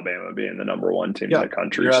about Alabama being the number 1 team in the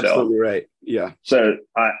country. You're absolutely right. Yeah. So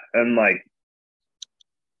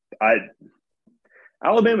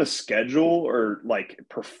Alabama's schedule or like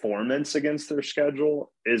performance against their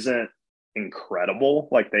schedule isn't incredible.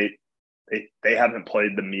 Like they haven't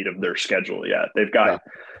played the meat of their schedule yet. They've got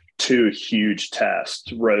 2 huge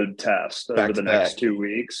road tests over the next 2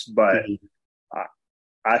 weeks, but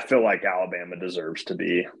I feel like Alabama deserves to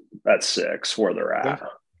be at 6 where they're at.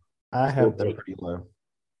 I have them pretty low.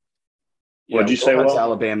 What'd you say? Well,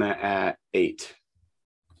 Alabama at 8.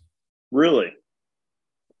 Really?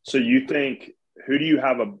 So you think who do you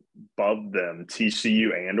have above them?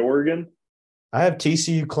 TCU and Oregon? I have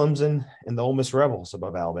TCU, Clemson, and the Ole Miss Rebels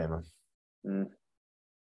above Alabama.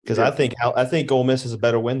 Because I think Ole Miss is a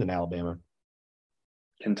better win than Alabama.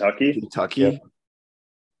 Kentucky? Yep.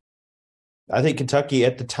 I think Kentucky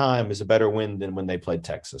at the time is a better win than when they played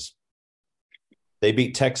Texas. They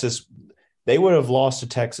beat Texas. They would have lost to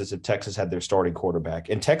Texas if Texas had their starting quarterback.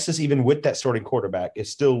 And Texas, even with that starting quarterback,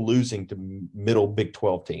 is still losing to middle Big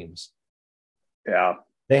 12 teams. Yeah.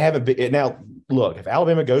 They haven't been. Now, look, if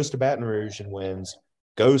Alabama goes to Baton Rouge and wins,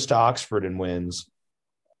 goes to Oxford and wins,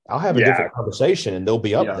 I'll have a different conversation and they'll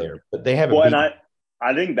be up there. But they haven't. Well, and I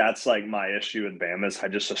think that's like my issue with Bama is I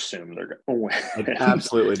just assume they're going to win. I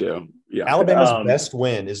absolutely do. Yeah. Alabama's best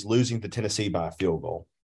win is losing to Tennessee by a field goal.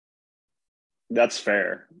 That's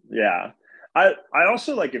fair. Yeah. I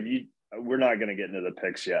also like we're not going to get into the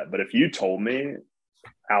picks yet, but if you told me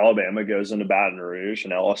Alabama goes into Baton Rouge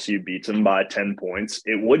and LSU beats them by 10 points,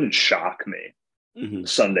 it wouldn't shock me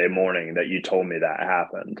Sunday morning that you told me that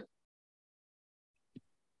happened.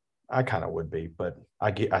 I kind of would be, but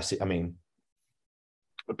I see. I mean,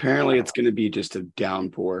 apparently it's going to be just a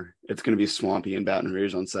downpour. It's going to be swampy in Baton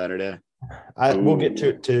Rouge on Saturday. We'll get to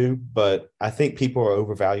it too, but I think people are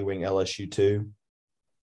overvaluing LSU too.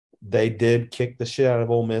 They did kick the shit out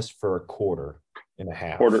of Ole Miss for a quarter and a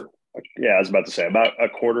half. Yeah, I was about to say about a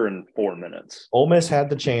quarter and 4 minutes. Ole Miss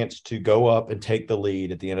had the chance to go up and take the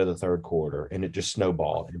lead at the end of the third quarter, and it just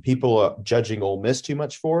snowballed. And people are judging Ole Miss too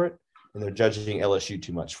much for it, and they're judging LSU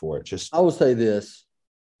too much for it. I will say this.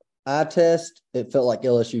 Eye test, it felt like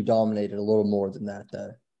LSU dominated a little more than that,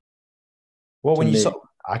 though. Well, when you saw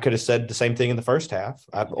 – I could have said the same thing in the first half.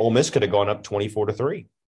 Ole Miss could have gone up 24-3.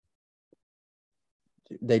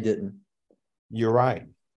 They didn't. You're right.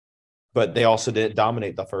 But they also didn't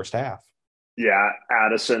dominate the first half. Yeah,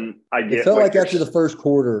 Addison, I get it. Felt like after the first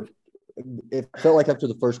quarter,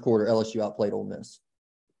 LSU outplayed Ole Miss.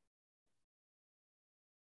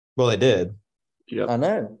 Well, they did. Yep. I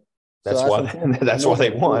know. That's why they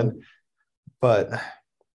won. But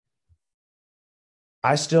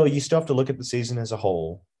you still have to look at the season as a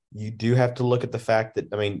whole. You do have to look at the fact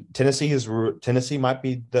that, I mean, Tennessee might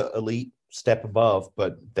be the elite step above,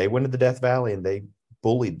 but they went to the Death Valley and they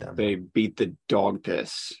bullied them. They beat the dog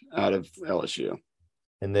piss out of LSU.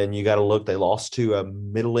 And then you got to look, they lost to a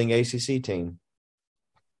middling ACC team.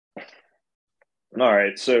 All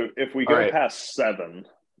right. So if we go past 7.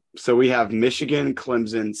 So we have Michigan,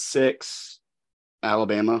 Clemson, 6,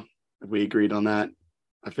 Alabama. Have we agreed on that?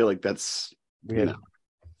 I feel like that's,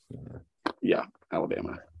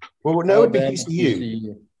 Alabama. Well, no, it'd be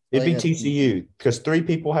TCU. It'd be TCU because 3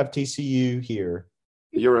 people have TCU here.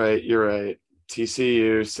 You're right.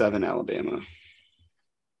 TCU, 7, Alabama.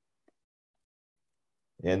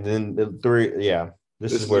 And then the 3,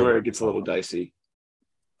 This is where it gets a little dicey.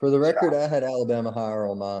 For the record, I had Alabama higher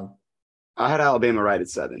on mine. I had Alabama right at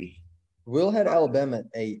 7. Will had Alabama at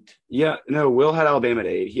 8. Yeah, no, Will had Alabama at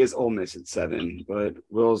 8. He has Ole Miss at 7, but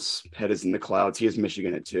Will's head is in the clouds. He has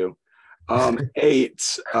Michigan at 2.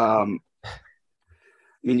 8. I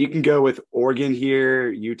mean, you can go with Oregon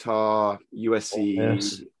here, Utah,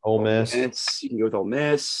 USC, Ole Miss. You can go with Ole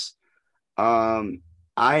Miss.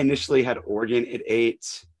 I initially had Oregon at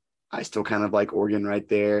 8. I still kind of like Oregon right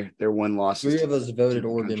there. Their 1 loss. 3 of us voted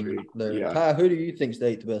Oregon there. Yeah. Ty, who do you think is the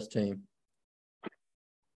 8th best team?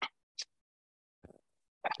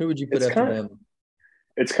 Who would you put It's after kind of Bama?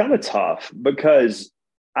 it's kind of tough because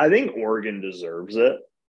I think Oregon deserves it,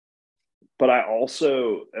 but I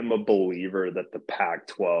also am a believer that the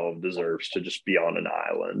Pac-12 deserves to just be on an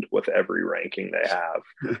island with every ranking they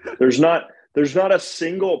have. There's not a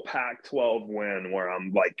single Pac-12 win where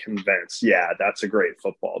I'm like convinced, yeah, that's a great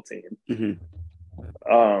football team.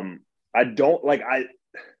 I don't like I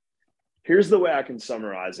Here's the way I can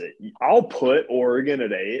summarize it. I'll put Oregon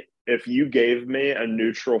at 8. If you gave me a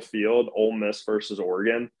neutral field, Ole Miss versus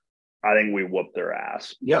Oregon, I think we whoop their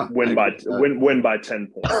ass. Yeah, Win by 10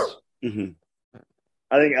 points. Mhm.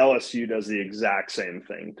 I think LSU does the exact same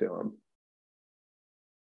thing to them.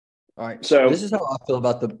 All right. So this is how I feel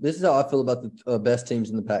about the best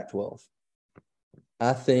teams in the Pac-12.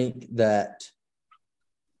 I think that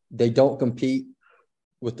they don't compete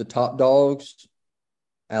with the top dogs: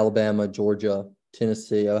 Alabama, Georgia,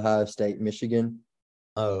 Tennessee, Ohio State, Michigan.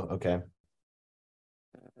 Oh, okay.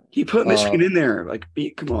 He put Michigan in there. Like,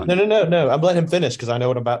 come on. No. I'm letting him finish because I know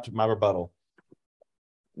what about my rebuttal.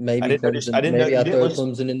 Maybe I didn't notice- Clemson. I didn't know- Maybe you I didn't throw list-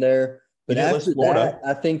 Clemson in there. But didn't list after Florida.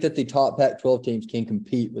 that, I think that the top Pac-12 teams can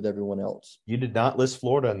compete with everyone else. You did not list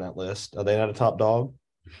Florida in that list. Are they not a top dog?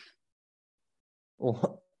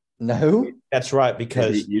 Well, no. That's right, They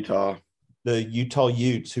because beat Utah. the Utah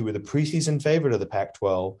Utes, who were the preseason favorite of the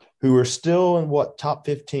Pac-12, who are still in top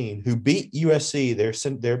 15, who beat USC.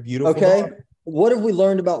 They're beautiful. Okay. dog. What have we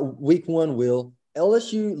learned about week 1, Will?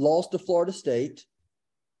 LSU lost to Florida State.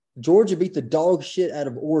 Georgia beat the dog shit out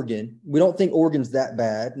of Oregon. We don't think Oregon's that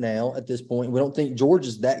bad now at this point. We don't think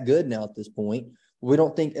Georgia's that good now at this point. We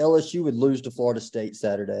don't think LSU would lose to Florida State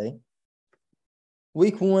Saturday.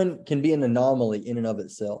 Week 1 can be an anomaly in and of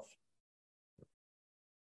itself.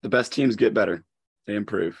 The best teams get better. They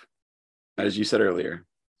improve. As you said earlier.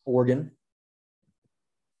 Oregon,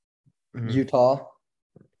 Mhm. Utah.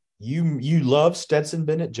 You love Stetson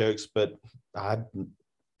Bennett jokes, but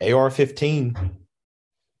AR-15,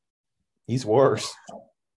 he's worse.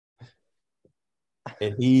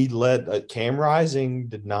 And he led Cam Rising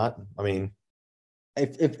did not. I mean,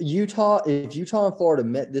 If Utah and Florida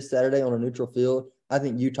met this Saturday on a neutral field, I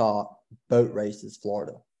think Utah boat races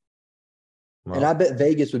Florida. And I bet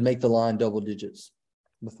Vegas would make the line double digits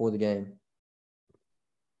before the game.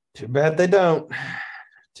 too bad they don't.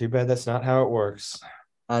 Too bad that's not how it works.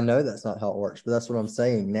 I know that's not how it works, but that's what I'm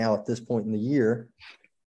saying now at this point in the year.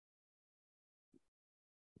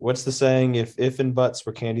 What's the saying? If and buts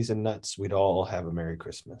were candies and nuts, we'd all have a Merry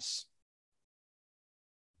Christmas.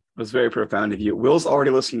 It was very profound of you. Will's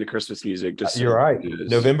already listening to Christmas music. You're right.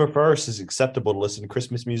 November 1st is acceptable to listen to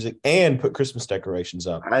Christmas music and put Christmas decorations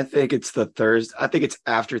up. I think it's the Thursday. I think it's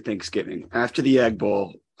after Thanksgiving. After the Egg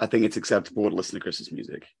Bowl, I think it's acceptable to listen to Christmas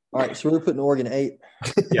music. All right, so we're putting Oregon 8.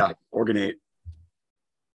 Yeah, Oregon 8.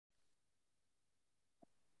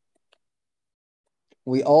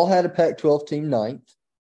 We all had a Pac-12 team 9th,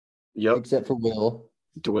 Yep. except for Will.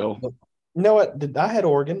 Will. You know what? I had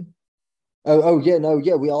Oregon.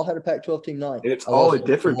 Yeah. We all had a Pac-12 team 9th. It's all a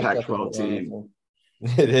different Pac-12 team.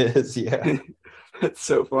 It is, yeah. That's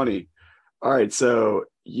so funny. All right, so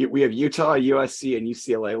we have Utah, USC, and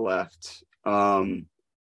UCLA left.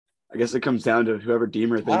 I guess it comes down to whoever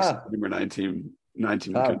Deemer thinks is the number 9 team in the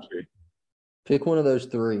country. Pick one of those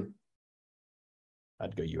 3.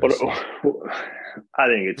 I'd go USC. I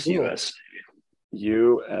think it's USC.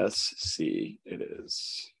 USC it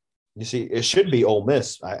is. You see, it should be Ole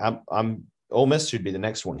Miss. I'm Ole Miss should be the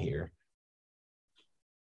next one here.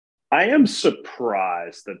 I am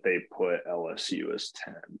surprised that they put LSU as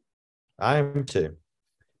 10. I am too.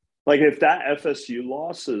 Like, if that FSU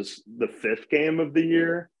loss is the 5th game of the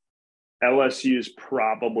year, LSU is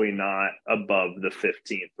probably not above the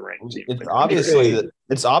 15th ranked team.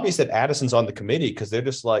 It's obvious that Addison's on the committee because they're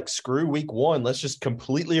just like, screw week 1. Let's just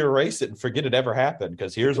completely erase it and forget it ever happened.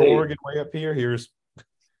 Because here's Oregon way up here.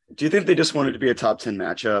 Do you think they just wanted to be a top 10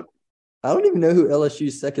 matchup? I don't even know who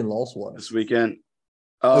LSU's second loss was This weekend.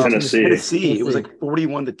 Tennessee. It was like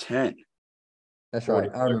 41-10. That's right.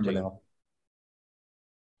 I remember now.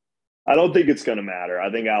 I don't think it's going to matter.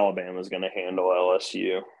 I think Alabama's going to handle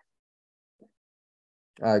LSU.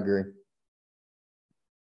 I agree.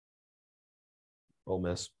 Ole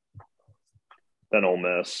Miss. Then Ole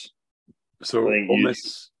Miss. So Ole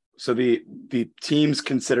Miss. So the teams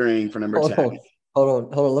considering for number 10.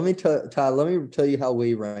 Hold on. Let me tell you how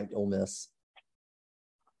we ranked Ole Miss.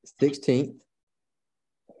 16th.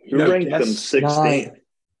 You ranked them 16th.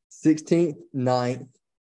 16th, 9th,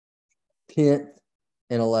 10th,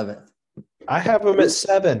 and 11th. I have them at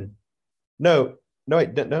 7. No,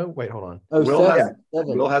 wait, hold on. Oh,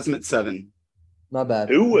 Will has them at 7. My bad.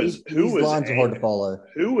 Who was lines angry? are hard to follow.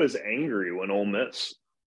 Who was angry when Ole Miss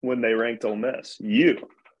when they ranked Ole Miss? You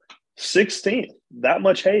 16th. That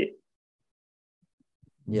much hate.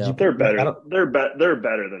 Yeah, They're better. They're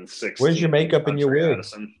better than 16. Where's your makeup and your wig?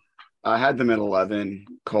 Addison. I had them at 11.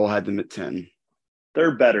 Cole had them at 10.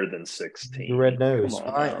 They're better than 16. Your red nose.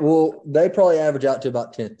 All right. Well, they probably average out to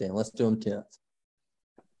about 10th then. Let's do them 10th.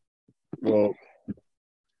 Well,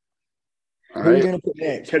 Who are you going to put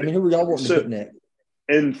next? Who are y'all wanting to put next?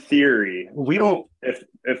 In theory, we don't.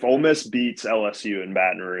 If Ole Miss beats LSU in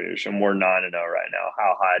Baton Rouge and we're 9-0 right now,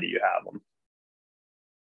 how high do you have them?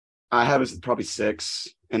 I have us probably 6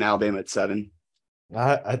 and Alabama at 7.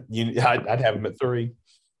 I'd have them at 3.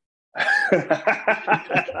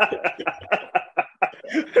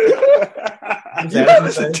 You have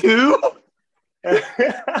us at 2?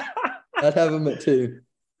 I'd have them at 2.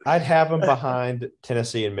 I'd have them behind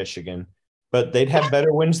Tennessee and Michigan, but they'd have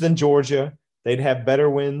better wins than Georgia. They'd have better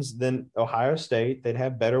wins than Ohio State. They'd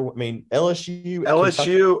have better. I mean, LSU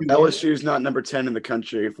is not number 10 in the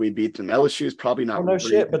country. If we beat them, LSU is probably not. Oh, no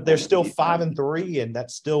shit, but they're still 5-3, and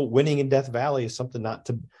that's still winning in Death Valley is something not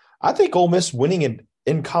to. I think Ole Miss winning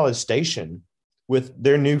in College Station with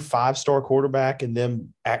their new 5-star quarterback and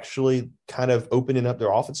them actually kind of opening up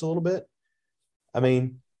their offense a little bit. I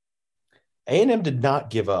mean, A&M did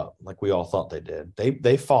not give up like we all thought they did.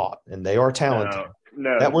 They fought, and they are talented.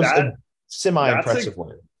 No, that was a semi-impressive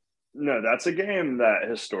win. No, that's a game that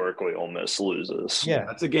historically Ole Miss loses. Yeah,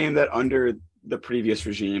 that's a game that under the previous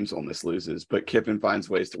regimes Ole Miss loses, but Kiffin finds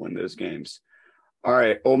ways to win those games. All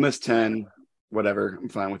right, Ole Miss 10, whatever. I'm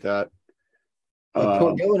fine with that.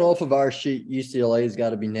 Going off of our sheet, UCLA has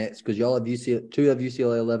got to be next because y'all have UCLA, 2 have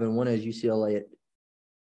UCLA 11, 1 has UCLA at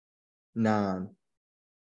 9.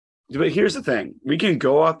 But here's the thing. We can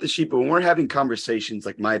go off the sheet, but when we're having conversations,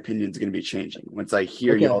 like my opinion is going to be changing. Once I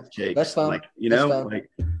hear y'all's takes. That's fine. Like,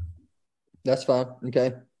 That's fine.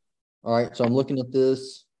 Okay. All right. So I'm looking at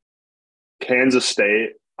this. Kansas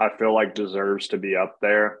State, I feel like deserves to be up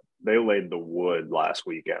there. They laid the wood last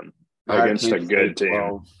weekend against a good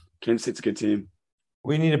team. Kansas State's a good team.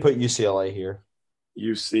 We need to put UCLA here.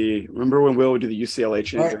 UC. Remember when Will would do the UCLA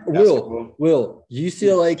change? Right, Will.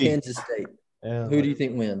 UCLA, Kansas State. Yeah, who do you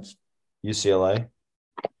think wins? UCLA.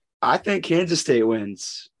 I think Kansas State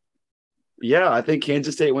wins. Yeah, I think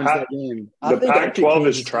Kansas State wins that game. The Pac-12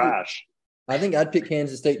 is trash. I think I'd pick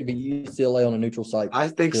Kansas State to beat UCLA on a neutral site. I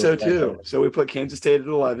think so too. So we put Kansas State at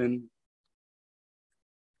 11.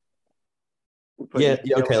 Yeah.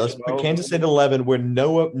 Okay. Let's put Kansas State at 11. Where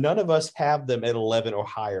none of us have them at 11 or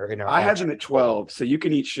higher in our. I have them at 12. So you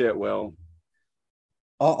can eat shit, Will.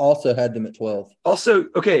 I also had them at 12. Also,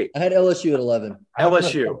 okay. I had LSU at 11.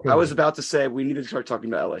 LSU. I was about to say we need to start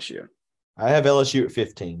talking about LSU. I have LSU at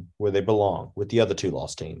 15, where they belong with the other 2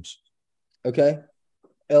 lost teams. Okay.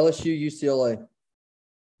 LSU, UCLA.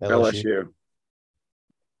 LSU.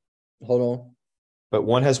 Hold on. But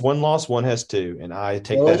one has 1 loss, one has 2, and I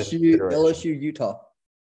take LSU, that into consideration. LSU, Utah.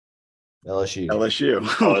 LSU.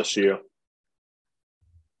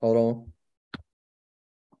 Hold on.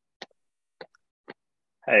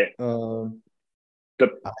 Hey, the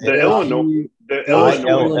Illinois.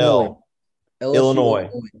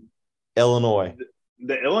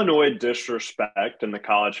 The Illinois disrespect in the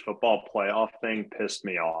college football playoff thing pissed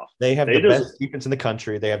me off. They have the best defense in the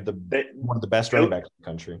country. They have one of the best running backs in the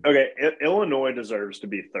country. Okay, Illinois deserves to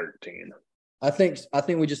be 13. I think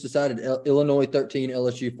we just decided Illinois 13,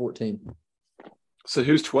 LSU 14. So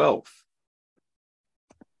who's 12?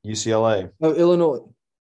 UCLA. Oh, Illinois.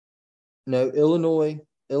 No, Illinois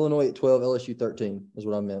at 12, LSU 13 is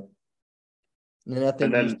what I meant. And then I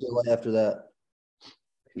think UCLA after that.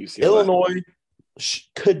 UCLA. Illinois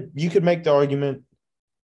you could make the argument.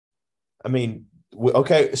 I mean,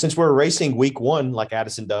 okay, since we're racing week 1 like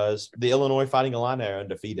Addison does, the Illinois Fighting Illini are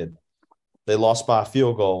undefeated. They lost by a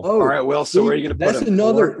field goal. Oh, all right. Well, so where are you going to put them? That's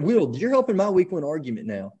another Will. You're helping my week 1 argument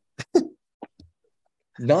now.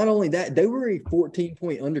 Not only that, they were a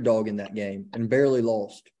 14-point underdog in that game and barely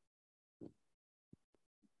lost.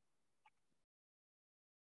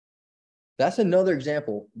 That's another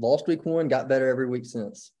example. Lost week 1, got better every week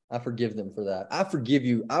since. I forgive them for that. I forgive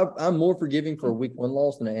you. I'm more forgiving for a week 1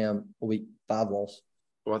 loss than I am a week 5 loss.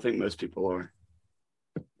 Well, I think most people are.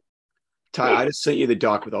 Ty, I just sent you the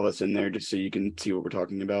doc with all this in there just so you can see what we're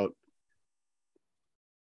talking about.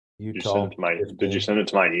 Did you send it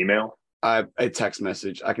to my email? A text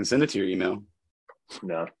message. I can send it to your email.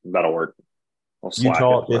 No, that'll work.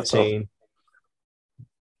 Utah at 15.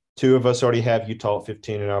 2 of us already have Utah at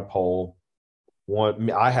 15 in our poll.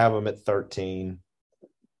 I have them at 13.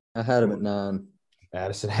 I had them at 9.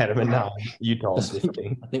 Addison had them at 9. Utah's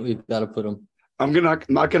 15. I think we've got to put them. I'm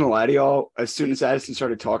not gonna lie to y'all. As soon as Addison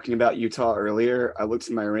started talking about Utah earlier, I looked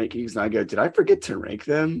at my rankings and I go, "Did I forget to rank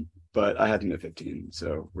them?" But I had them at 15,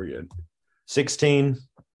 so we're good. 16.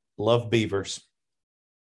 Love Beavers.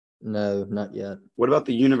 No, not yet. What about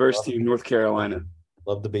the University of North Carolina?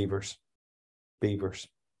 Love the Beavers. Beavers.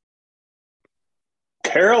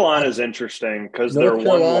 Carolina's interesting because their North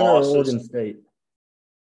one Carolina or loss Oregon is State?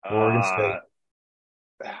 Oregon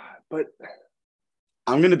State. But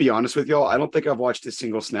I'm going to be honest with y'all. I don't think I've watched a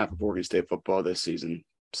single snap of Oregon State football this season,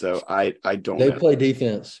 so I don't They know. play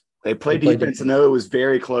defense. They play defense. I know it was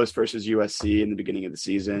very close versus USC in the beginning of the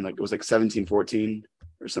season. Like it was like 17-14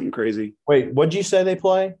 or something crazy. Wait, what'd you say they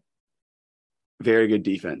play? Very good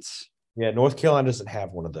defense. Yeah, North Carolina doesn't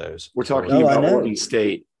have one of those. We're talking I about know. Oregon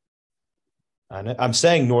State. I know. I'm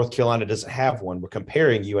saying North Carolina doesn't have one. We're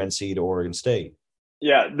comparing UNC to Oregon State.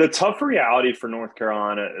 yeah, the tough reality for North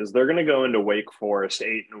Carolina is they're going to go into Wake Forest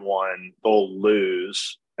 8-1. They'll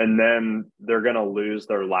lose, and then they're going to lose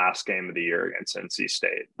their last game of the year against NC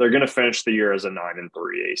State. They're going to finish the year as a 9-3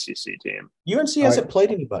 ACC team. UNC hasn't played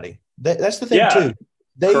anybody. That's the thing Yeah,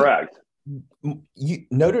 too. Correct.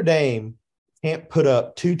 Notre Dame can't put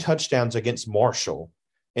up 2 touchdowns against Marshall,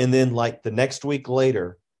 and then like the next week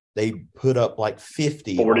later they put up like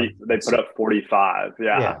 50. 40. They put up 45.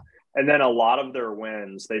 Yeah. And then a lot of their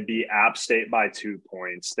wins, they beat App State by 2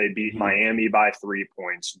 points. They beat Miami by 3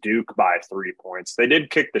 points, Duke by 3 points. They did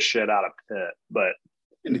kick the shit out of Pitt, but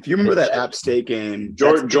And if you remember that App State game,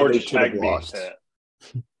 Georgia should Tech have beat lost.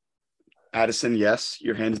 Pitt. Addison, yes,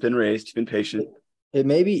 your hand's been raised. You've been patient. It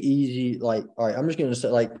may be easy. Like, all right, I'm just going to say,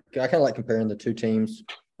 like, I kind of like comparing the two teams.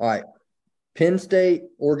 All right, Penn State,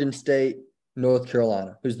 Oregon State, North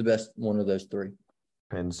Carolina. Who's the best one of those three?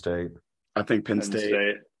 Penn State. I think Penn State.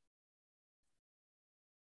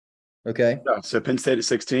 Okay. Yeah, so Penn State at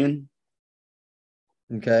 16.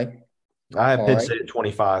 Okay. I have All Penn right. State at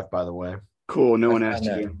 25, by the way. Cool. No one I asked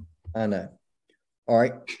know. you. I know. All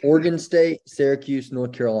right. Oregon State, Syracuse,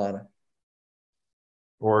 North Carolina.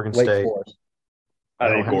 Oregon Wake State. Forest. I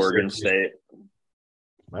don't think have Oregon Syracuse. State.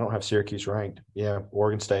 I don't have Syracuse ranked. Yeah,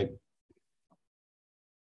 Oregon State.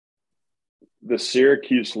 The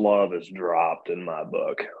Syracuse love is dropped in my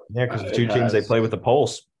book. Yeah, because the It two teams they has. play with the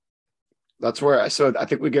pulse. That's where I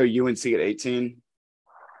think we go UNC at 18.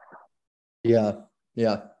 Yeah.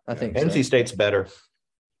 Yeah. I think so. NC State's better.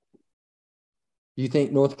 You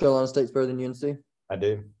think North Carolina State's better than UNC? I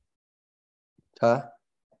do. Ty?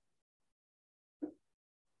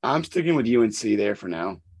 I'm sticking with UNC there for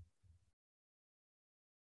now.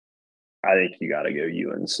 I think you got to go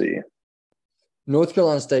UNC. North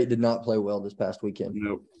Carolina State did not play well this past weekend.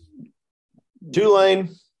 Nope. Tulane,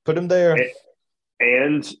 put him there.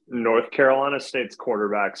 And North Carolina State's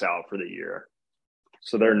quarterback's out for the year.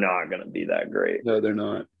 So they're not going to be that great. No, they're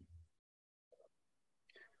not.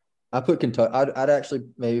 I put Kentucky. I'd actually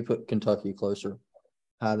maybe put Kentucky closer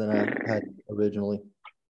high than I had originally.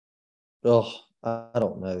 Oh, I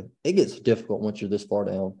don't know. It gets difficult once you're this far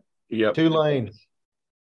down. Yep. Tulane.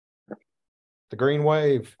 The Green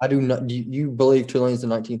Wave. I do not. Do you believe Tulane's the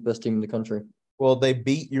 19th best team in the country? Well, they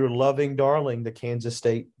beat your loving darling, the Kansas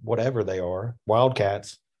State, whatever they are,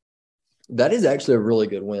 Wildcats. That is actually a really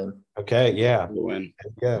good win. Okay, yeah. Win.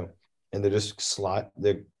 There you go. And they're just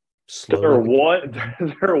they're Their slowly.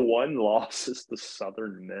 one loss is the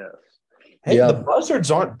Southern Miss. Hey, Yeah. the Buzzards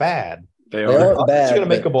aren't bad. They They are. aren't bad. They're going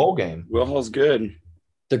to make but a bowl game. Will Hall's good.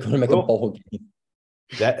 They're going to make a bowl game.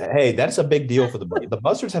 That's a big deal for the Buzzards. The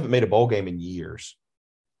Buzzards haven't made a bowl game in years.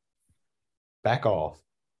 Back off.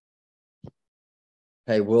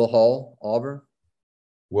 Hey, Will Hall, Auburn.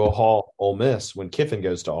 Will Hall, Ole Miss when Kiffin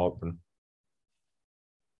goes to Auburn.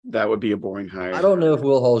 That would be a boring hire. I don't know if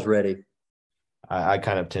Will Hall's ready. I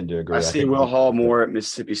kind of tend to agree. I see think Will Hall more at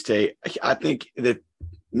Mississippi State. I think that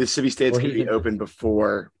Mississippi State's Well, going to be he- open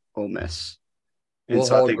before Ole Miss. And Will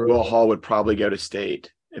so I Hall think grew Will up- Hall would probably go to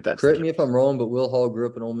State if that's Correct me if I'm wrong, but Will Hall grew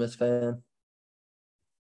up an Ole Miss fan.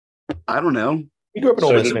 I don't know. He grew up an So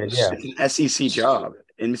Ole Miss did- fan, yeah. It's an SEC job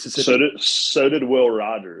in Mississippi. So did Will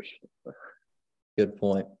Rogers. Good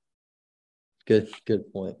point. Good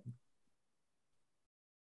point.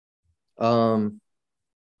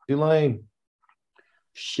 Tulane.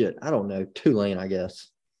 Shit, I don't know. Tulane, I guess.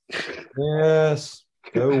 Yes.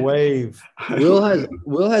 Go Wave. Will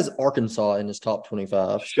has Arkansas in his top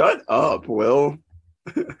 25. Shut up, Will.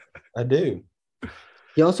 I do.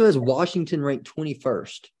 He also has Washington ranked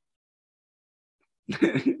 21st.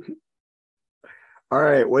 All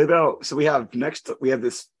right. What about we have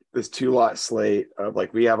this 2-lot slate of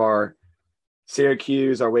like we have our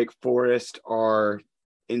Syracuse, our Wake Forest, our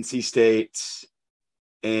NC State,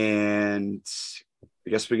 and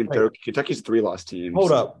guess we can throw Kentucky's 3-loss team.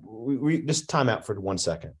 Hold up. We just time out for 1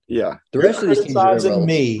 second. Yeah. The rest of these teams are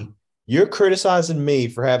irrelevant. You're criticizing me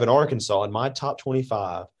for having Arkansas in my top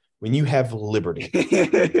 25 when you have Liberty.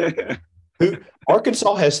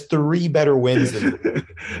 Arkansas has 3 better wins than Liberty.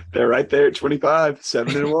 They're right there at 25,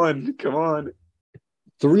 7-1. Come on.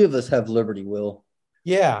 3 of us have Liberty, Will.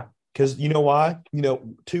 Yeah, because you know why?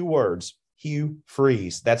 2 words. Hugh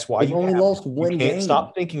Freeze. That's why They've only lost one game. You can't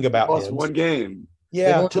stop thinking about him. Lost one game.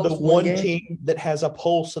 Yeah, to the one team that has a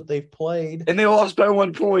pulse that they've played. And they lost by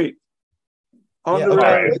 1 point. On the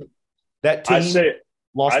road. That team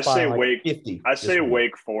lost by Wake, 50. I say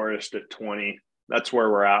Wake Forest at 20. That's where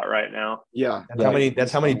we're at right now. Yeah.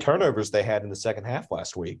 That's how many turnovers they had in the second half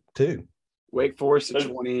last week, too. Wake Forest at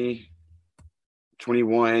 20,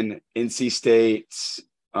 21, NC State.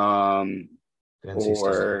 NC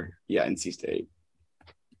State.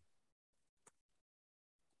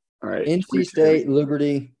 All right. NC State,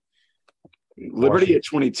 Liberty. Liberty at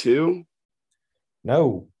 22?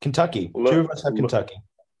 No, Kentucky. 2 of us have Kentucky.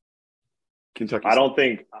 Kentucky. I don't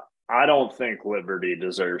think Liberty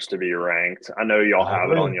deserves to be ranked. I know y'all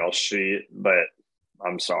have it on y'all sheet, but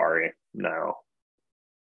I'm sorry. No.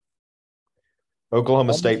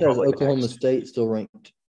 Oklahoma State. Oklahoma State still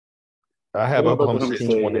ranked. I have Oklahoma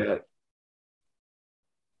State 20.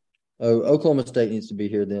 Oh, Oklahoma State needs to be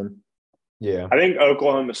here then. Yeah. I think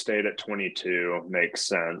Oklahoma State at 22 makes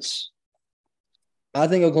sense. I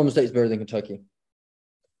think Oklahoma State's better than Kentucky.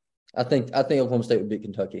 I think Oklahoma State would beat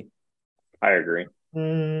Kentucky. I agree.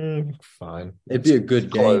 Fine. It'd be a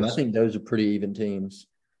good game. I think those are pretty even teams.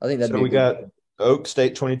 I think that'd be. So we got Oak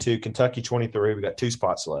State 22, Kentucky 23. We got 2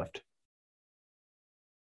 spots left.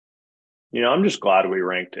 I'm just glad we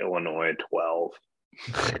ranked Illinois 12.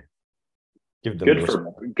 Give them good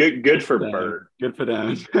for Bert. Good for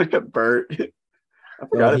them. Bert. I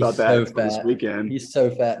forgot about that this weekend. He's so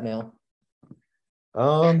fat now.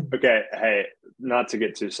 Okay, hey, not to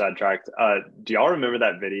get too sidetracked. Do y'all remember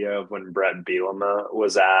that video of when Brett Bielema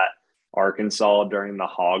was at Arkansas during the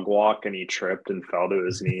hog walk and he tripped and fell to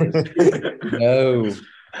his knees? No,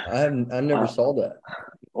 I never saw that.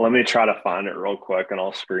 Let me try to find it real quick and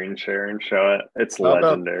I'll screen share and show it. It's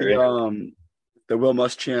legendary. The Will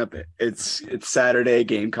Muschamp, it's Saturday,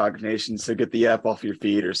 Gamecock Nation, so get the F off your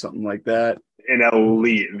feet or something like that. An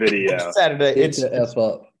elite video. It's Saturday. It's the F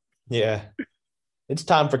up. Yeah. It's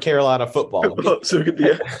time for Carolina football. So get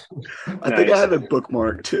the F. I think I have it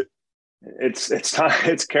bookmarked. It's time.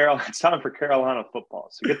 It's time for Carolina football.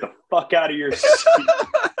 So get the fuck out of your seat.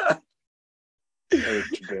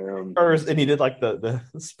 Spurs, and he did like the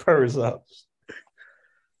Spurs up.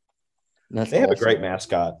 They have a great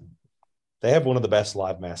mascot. They have one of the best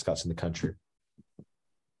live mascots in the country.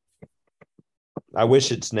 I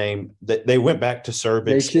wish its name that they went back to Sir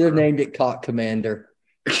Big. They should have named it Cock Commander.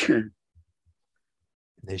 They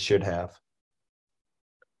should have.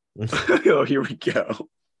 Oh, here we go.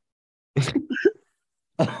 Look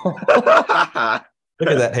at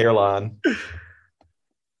that hairline.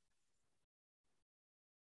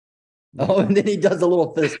 Oh, and then he does a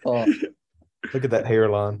little fist pump. Look at that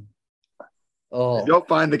hairline. Oh, if y'all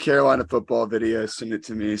find the Carolina football video, send it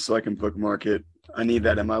to me so I can bookmark it. I need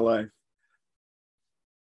that in my life.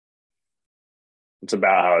 It's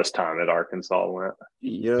about how his time at Arkansas went.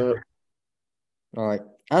 Yep. All right.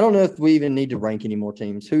 I don't know if we even need to rank any more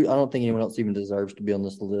teams. I don't think anyone else even deserves to be on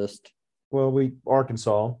this list. Well,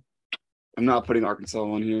 Arkansas. I'm not putting Arkansas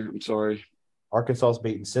on here. I'm sorry. Arkansas's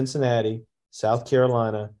beaten Cincinnati, South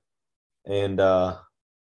Carolina, and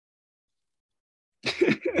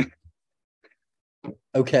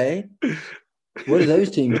okay. What do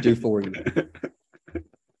those teams do for you?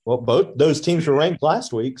 Well, both those teams were ranked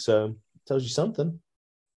last week, so it tells you something.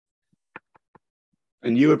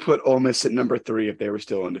 And you would put Ole Miss at number 3 if they were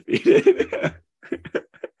still undefeated.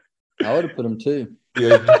 I would have put them too.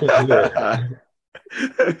 I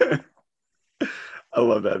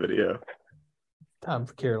love that video. Time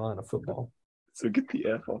for Carolina football. So get the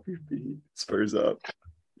F off your feet. Spurs up.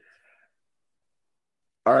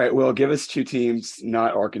 All right, Will, give us 2 teams,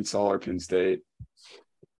 not Arkansas or Penn State.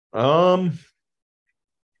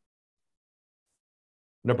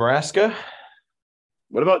 Nebraska.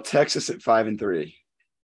 What about Texas at 5-3?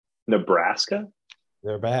 Nebraska?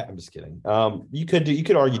 They're back. I'm just kidding. You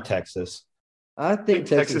could argue Texas. I think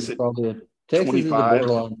Texas is probably Texas is a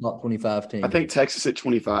borderline top 25 team. I think Texas at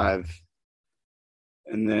 25.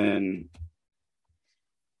 And then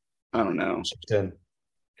I don't know. Washington.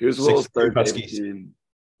 Here's a little third team.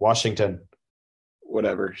 Washington.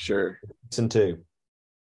 Whatever, sure. 6-2.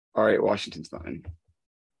 All right, Washington's fine.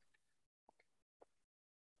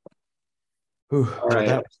 Whew, All right.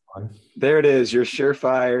 that was fun. There it is. Your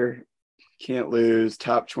surefire, can't lose,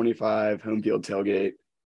 top 25 home field tailgate.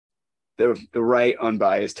 The right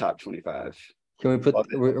unbiased top 25. Can we put?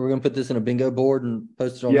 We're gonna put this in a bingo board and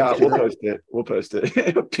post it on. Yeah, we'll Instagram? post it. We'll post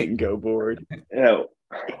it. Bingo board. Yeah,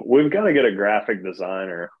 we've got to get a graphic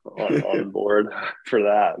designer on board for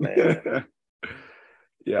that, man.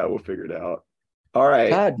 Yeah, we'll figure it out. All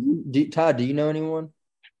right. Ty, do you know anyone?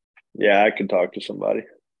 Yeah, I could talk to somebody.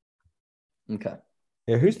 Okay.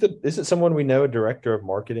 Yeah, is it someone we know, a director of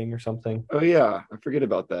marketing or something? Oh yeah, I forget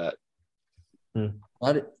about that.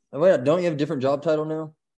 Wait, don't you have a different job title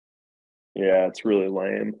now? Yeah, it's really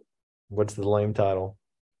lame. What's the lame title?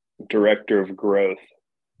 Director of growth.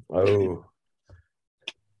 Oh,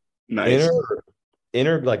 Nice.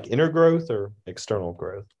 inner growth or external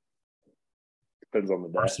growth? Depends on the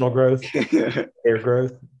day. Personal growth, hair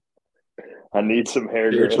growth. I need some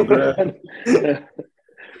hair Spiritual growth.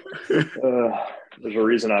 There's a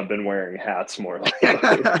reason I've been wearing hats more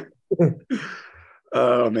lately.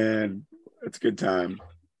 Oh man, that's a good time.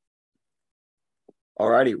 All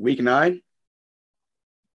righty, week 9.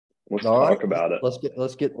 Let's All talk right. about it.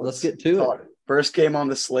 Let's get to it. First game on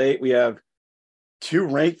the slate, we have 2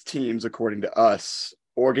 ranked teams according to us.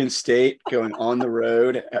 Oregon State going on the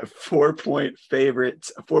road at 4-point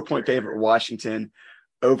favorite Washington.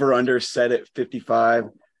 Over under set at 55.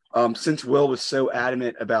 Since Will was so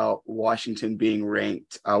adamant about Washington being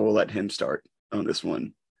ranked, I will let him start on this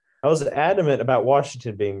one. I was adamant about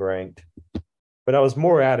Washington being ranked, but I was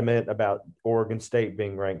more adamant about Oregon State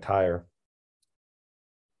being ranked higher.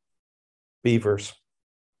 Beavers.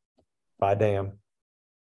 By damn.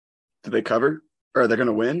 Do they cover? Or are they going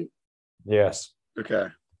to win? Yes. Okay.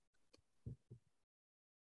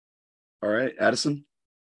 All right, Addison.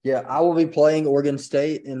 Yeah, I will be playing Oregon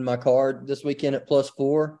State in my card this weekend at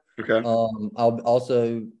 +4. Okay.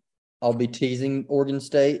 I'll be teasing Oregon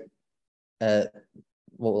State at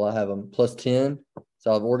what will I have them +10. So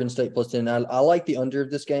I have Oregon State +10. I like the under of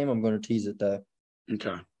this game. I'm going to tease it though.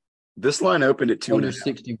 Okay. This line opened at 2.5. Under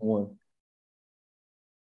 61.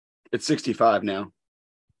 It's 65 now.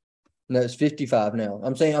 No, it's 55 now.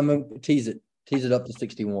 I'm saying I'm going to tease it up to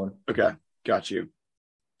 61. Okay, got you.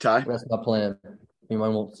 Ty? That's my plan.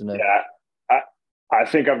 Anyone wants to know? Yeah, I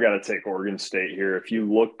think I've got to take Oregon State here. If you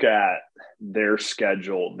look at their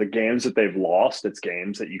schedule, the games that they've lost, it's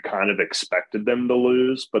games that you kind of expected them to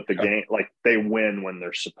lose, but the game, like they win when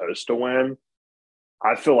they're supposed to win.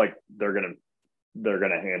 I feel like they're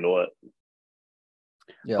gonna handle it.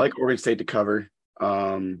 Yeah. I like Oregon State to cover.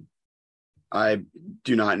 I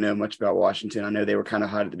do not know much about Washington. I know they were kind of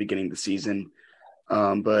hot at the beginning of the season,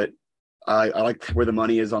 but I like where the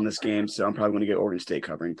money is on this game, so I'm probably going to get Oregon State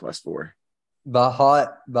covering +4. By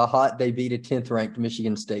hot, they beat a 10th ranked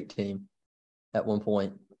Michigan State team at one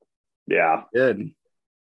point. Yeah, good.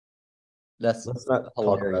 Let's not hilarious.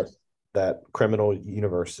 Talk about that criminal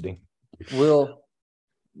university. Will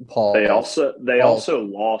Paul? They also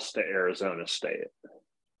lost to Arizona State.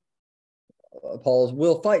 Paul's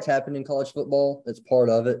will fights happen in college football. That's part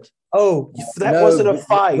of it. Oh, that wasn't a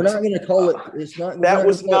fight. We're not going to call it. It's not. That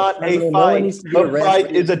was not a fight. A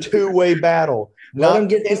fight is a two-way battle. Not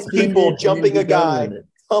people jumping a guy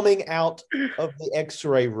coming out of the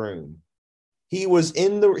X-ray room. He was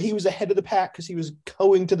ahead of the pack because he was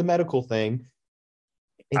going to the medical thing.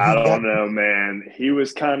 I don't know, man. He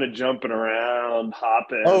was kind of jumping around,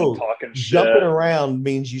 hopping, talking shit. Jumping around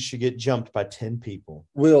means you should get jumped by 10 people.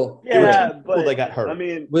 Will. Yeah, but they got hurt. I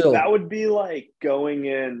mean, that would be like going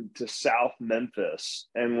into South Memphis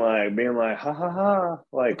and like being like, ha ha ha.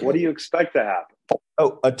 Like, okay. What do you expect to happen?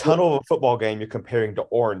 Oh, a tunnel of a football game you're comparing to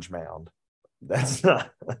Orange Mound. That's not.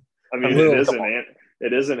 I mean,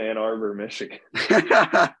 it is in Ann Arbor, Michigan.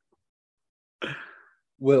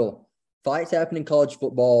 Will. Fights happen in college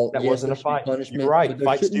football. That wasn't a fight. Punishment, You're right.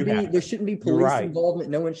 Fights do happen. There shouldn't be police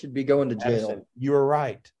involvement. No one should be going to jail. Addison, you were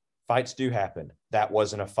right. Fights do happen. That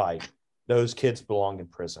wasn't a fight. Those kids belong in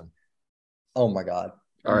prison. Oh my God.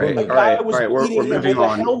 All right. We're moving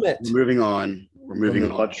on. We're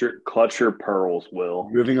moving on. Clutch your pearls, Will.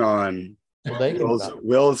 Moving on.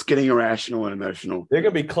 Will's getting irrational and emotional. They're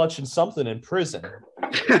going to be clutching something in prison.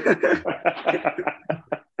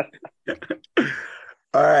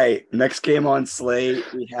 All right, next game on slate,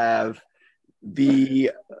 we have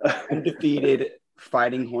the undefeated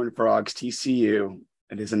Fighting Horned Frogs, TCU.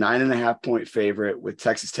 It is a 9.5-point favorite with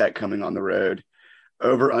Texas Tech coming on the road.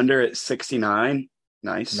 Over under at 69.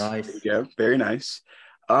 Nice. There you go. Very nice.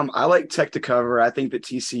 I like Tech to cover. I think that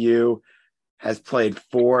TCU has played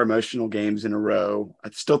 4 emotional games in a row. I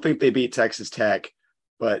still think they beat Texas Tech,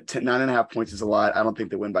 but 9.5 points is a lot. I don't think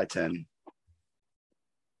they win by 10.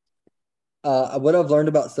 What I've learned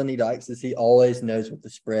about Sonny Dykes is he always knows what the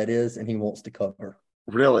spread is and he wants to cover.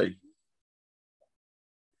 Really?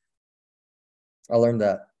 I learned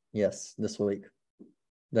that, yes, this week.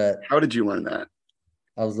 That How did you learn that?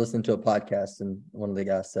 I was listening to a podcast and one of the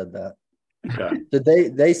guys said that. Okay.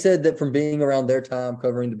 That they said that from being around their time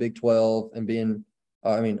covering the Big 12 and being,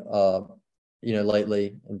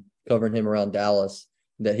 lately and covering him around Dallas,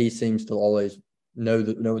 that he seems to always know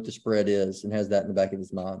what the spread is and has that in the back of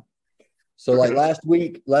his mind. So like last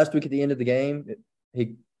week at the end of the game,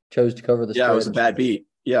 he chose to cover the spread. Yeah, it was a bad beat.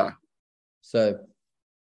 Yeah. So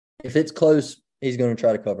if it's close, he's going to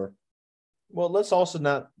try to cover. Well, let's also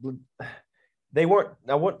not – they weren't –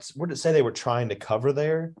 now, what did it say they were trying to cover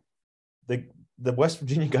there? The West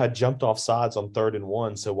Virginia guy jumped off sides on 3rd and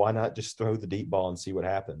 1, so why not just throw the deep ball and see what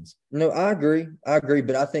happens? No, I agree,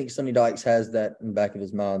 but I think Sonny Dykes has that in the back of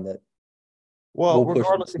his mind that – Well,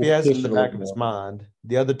 regardless if he has it in the back of his mind,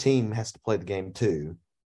 the other team has to play the game too.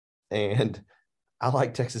 And I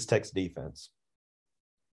like Texas Tech's defense.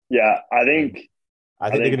 Yeah, I think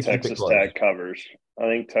they're going to keep it Texas close. Tech covers. I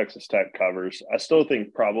think Texas Tech covers. I still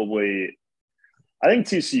think I think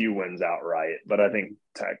TCU wins outright, but I think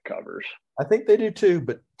Tech covers. I think they do too,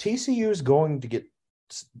 but TCU is going to get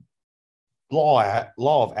law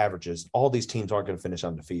of averages. All these teams aren't going to finish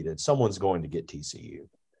undefeated. Someone's going to get TCU.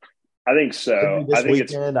 I think so. I think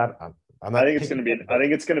it's going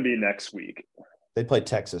to be next week. They play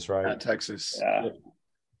Texas, right? At Texas. Yeah.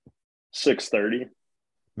 6:30.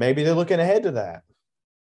 Maybe they're looking ahead to that.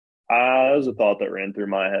 That was a thought that ran through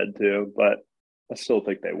my head too, but I still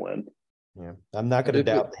think they win. Yeah, I'm not going to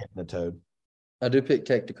doubt hitting the toad. I do pick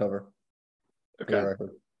Tech to cover. Okay.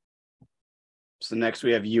 So next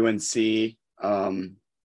we have UNC, 6-1, or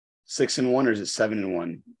is it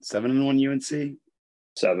 7-1? 7-1 UNC.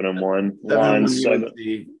 7-1. Line 7.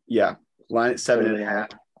 UNC. Yeah, line at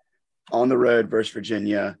 7.5. On the road versus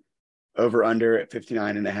Virginia. Over under at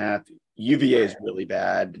 59.5. UVA is really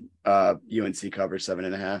bad. UNC covers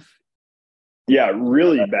 7.5. Yeah,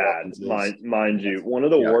 really bad, mind you. One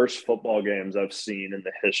of the worst football games I've seen in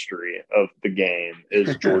the history of the game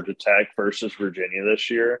is Georgia Tech versus Virginia this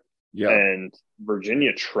year. Yeah. And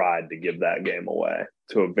Virginia tried to give that game away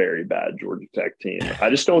to a very bad Georgia Tech team. I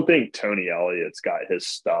just don't think Tony Elliott's got his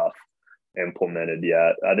stuff implemented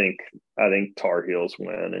yet. I think Tar Heels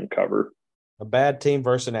win and cover. A bad team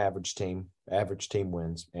versus an average team. Average team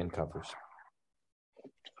wins and covers.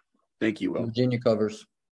 Thank you, Will. Virginia covers.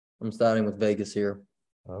 I'm starting with Vegas here.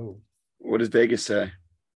 Oh. What does Vegas say?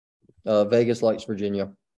 Vegas likes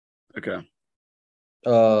Virginia. Okay. I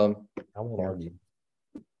won't argue.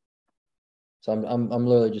 So I'm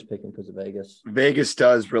literally just picking because of Vegas. Vegas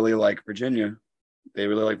does really like Virginia. They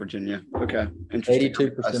really like Virginia. Okay. Interesting.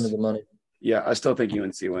 82% of the money. Yeah, I still think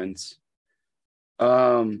UNC wins.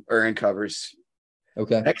 Or in covers.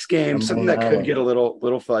 Okay. Next game, something that could get a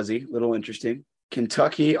little fuzzy, little interesting.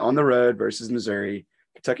 Kentucky on the road versus Missouri.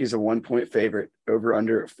 Kentucky's a 1-point favorite, over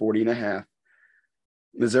under at 40.5.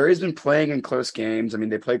 Missouri's been playing in close games. I mean,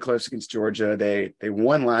 they played close against Georgia. They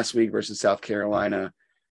won last week versus South Carolina.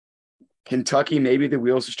 Kentucky, maybe the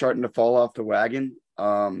wheels are starting to fall off the wagon.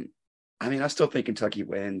 I still think Kentucky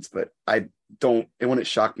wins, but it wouldn't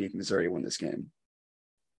shock me if Missouri won this game.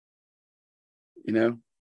 You know?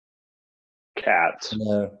 Cats.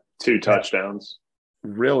 No. 2 touchdowns.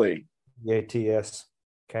 Really? Yeah, TS.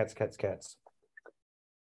 Cats.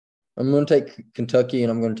 I'm going to take Kentucky, and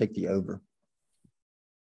I'm going to take the over.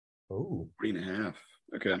 Oh. 3.5.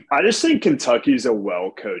 Okay. I just think Kentucky's a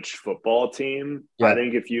well-coached football team. Yeah. I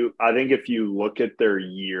think if you look at their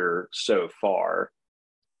year so far,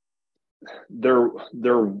 who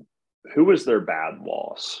was their bad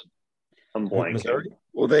loss? I'm blanking. Missouri?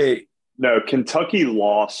 Well, Kentucky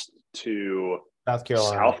lost to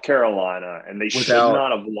South Carolina, and they should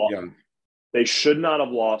not have lost. Yeah. They should not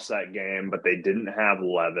have lost that game, but they didn't have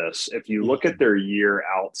Levis. If you look at their year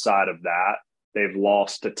outside of that, they've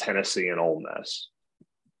lost to Tennessee and Ole Miss.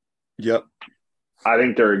 Yep. I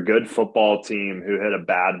think they're a good football team who had a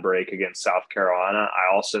bad break against South Carolina.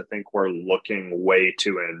 I also think we're looking way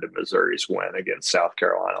too into Missouri's win against South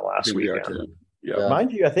Carolina last weekend. Yeah.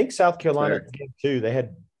 Mind you, I think South Carolina game too. They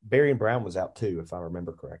had Barry and Brown was out too, if I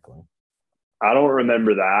remember correctly. I don't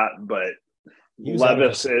remember that, but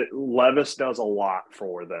Levis does a lot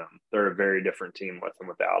for them. They're a very different team with and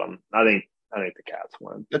without him. I think the Cats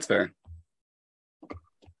win. That's fair.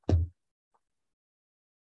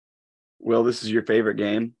 Will, this is your favorite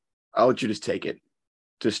game. I'll let you just take it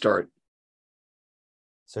to start.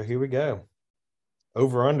 So here we go.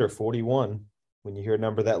 Over under 41. When you hear a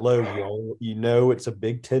number that low, you know it's a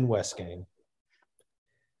Big Ten West game.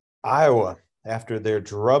 Iowa after their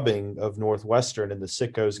drubbing of Northwestern in the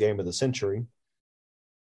Sickos game of the century,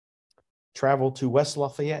 travel to West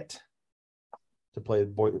Lafayette to play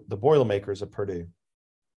the Boilermakers of Purdue.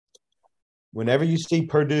 Whenever you see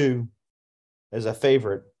Purdue as a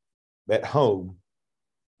favorite at home,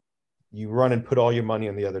 you run and put all your money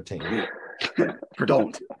on the other team.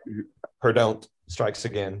 Purdue strikes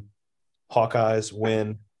again. Hawkeyes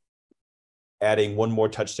win, adding one more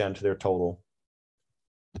touchdown to their total,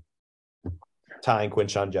 tying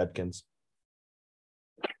Quinshon Judkins.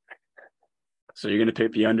 So you're going to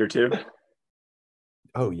pick the under too?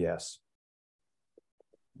 Oh, yes.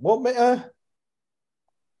 Well, a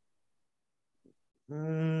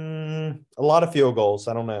lot of field goals.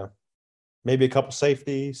 I don't know. Maybe a couple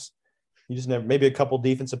safeties. You just never. Maybe a couple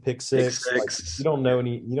defensive pick six. Like, you don't know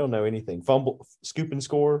any. You don't know anything. Fumble, scoop, and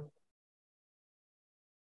score.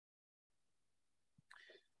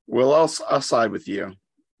 Well, I'll side with you.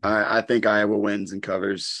 I think Iowa wins and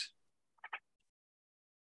covers.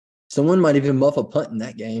 Someone might even muff a punt in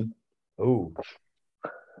that game. Oh,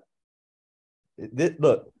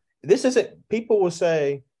 look, this isn't. People will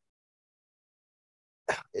say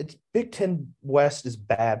it's Big Ten West is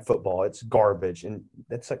bad football. It's garbage, and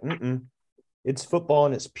that's like, it's football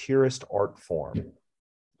in its purest art form.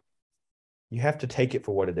 You have to take it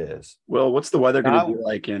for what it is. Well, what's the weather going to be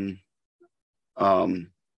like in?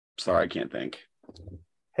 Sorry, I can't think.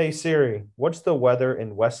 Hey Siri, what's the weather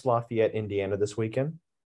in West Lafayette, Indiana this weekend?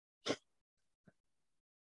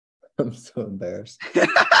 I'm so embarrassed.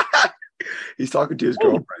 He's talking to his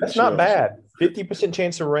girlfriend. That's not bad. 50%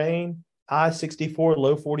 chance of rain. High 64,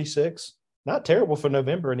 low 46. Not terrible for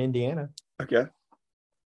November in Indiana. Okay.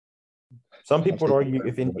 Some people would argue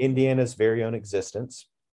if in Indiana's very own existence.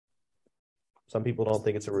 Some people don't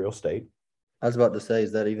think it's a real state. I was about to say,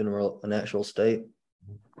 is that even an actual state?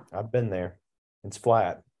 I've been there. It's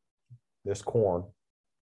flat. There's corn.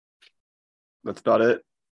 That's about it.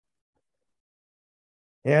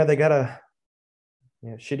 Yeah, they got a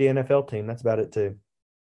shitty NFL team. That's about it too.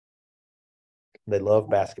 They love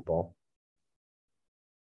basketball.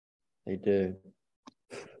 They do.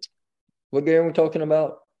 What game are we talking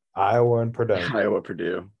about? Iowa and Purdue.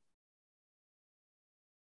 Purdue.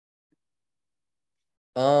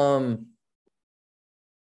 I'll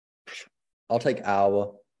take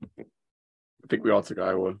Iowa. I think we all took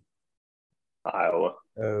Iowa.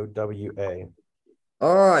 OWA.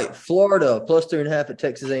 All right, Florida plus 2.5 at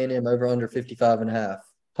Texas A&M over under 55.5.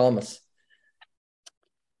 Thomas.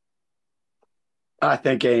 I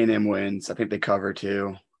think A&M wins. I think they cover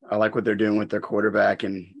too. I like what they're doing with their quarterback,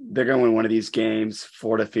 and they're going to win one of these games.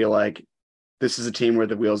 Florida feel like this is a team where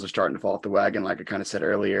the wheels are starting to fall off the wagon, like I kind of said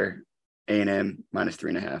earlier. A&M minus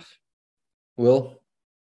 3.5. Will?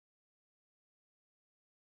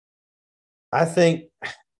 I think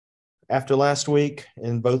after last week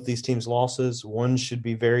and both these teams' losses, one should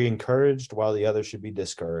be very encouraged while the other should be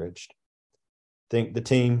discouraged. I think the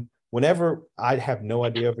team, whenever I have no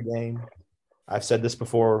idea of a game, I've said this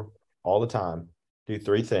before all the time, do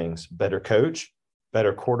three things: better coach,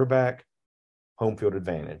 better quarterback, home field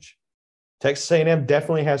advantage. Texas A&M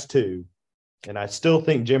definitely has two, and I still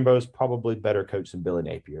think Jimbo's probably better coach than Billy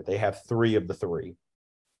Napier. They have three of the three.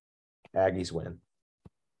 Aggies win.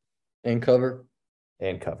 And cover?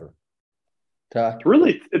 And cover. Ty?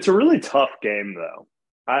 It's a really tough game, though.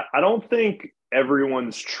 I don't think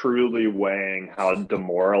everyone's truly weighing how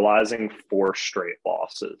demoralizing 4 straight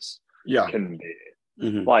losses can be.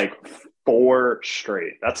 Mm-hmm. Like 4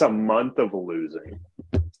 straight. That's a month of losing.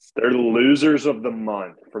 They're losers of the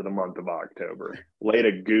month for the month of October. Laid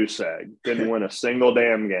a goose egg. Didn't win a single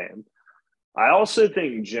damn game. I also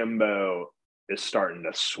think Jimbo is starting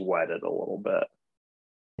to sweat it a little bit.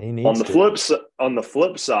 On the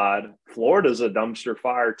flip side, Florida's a dumpster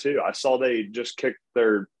fire too. I saw they just kicked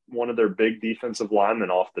one of their big defensive linemen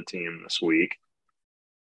off the team this week.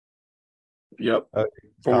 Yep.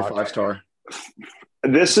 Former 5-star.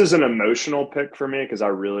 This is an emotional pick for me because I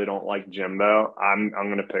really don't like Jimbo. I'm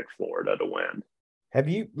going to pick Florida to win. Have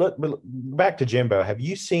you look back to Jimbo? Have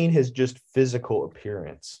you seen his just physical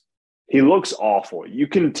appearance? He looks awful. You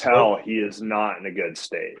can tell he is not in a good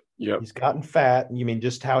state. Yep. He's gotten fat. You mean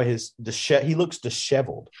just how he looks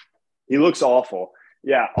disheveled. He looks awful.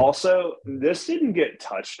 Yeah. Also, this didn't get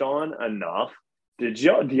touched on enough. Do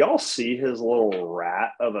y'all see his little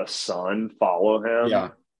rat of a son follow him? Yeah.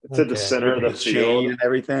 To the center of the field and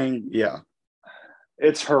everything. Yeah.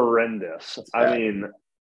 It's horrendous. I mean,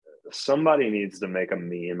 somebody needs to make a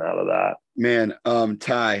meme out of that. Man,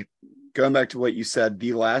 Ty, going back to what you said,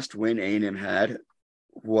 the last win A&M had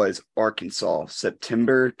was Arkansas,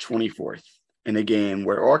 September 24th, in a game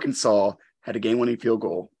where Arkansas had a game-winning field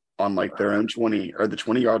goal on like their own 20 or the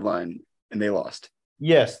 20-yard line, and they lost.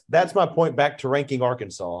 Yes, that's my point back to ranking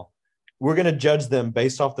Arkansas. We're going to judge them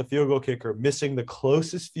based off the field goal kicker missing the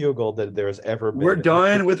closest field goal that there has ever been. We're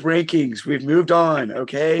done with rankings. We've moved on.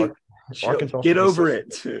 Okay. Arkansas Get over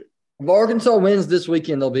it. If Arkansas wins this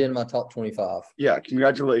weekend, they'll be in my top 25. Yeah.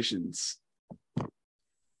 Congratulations.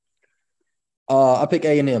 I pick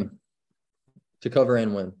A&M to cover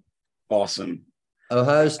and win. Awesome.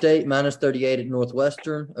 Ohio State minus 38 at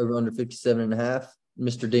Northwestern, over under 57.5.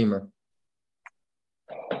 Mr. Deemer.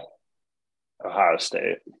 Ohio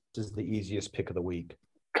State. This is the easiest pick of the week.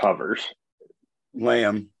 Covers.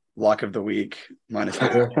 Lamb, lock of the week, minus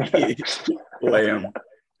 50. Lamb.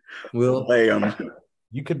 Will. Lamb.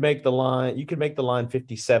 You could make the line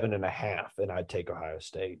 57.5, and I'd take Ohio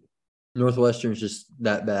State. Northwestern's just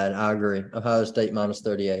that bad. I agree. Ohio State minus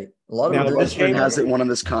 38. A lot Now, of This game hasn't won on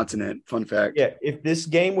this continent. Fun fact. Yeah, if this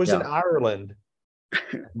game was in Ireland,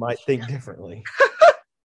 I might think differently.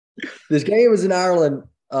 This game was in Ireland.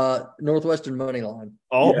 Northwestern money line.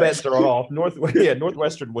 All bets are off.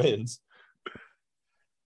 Northwestern wins.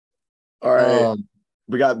 All right.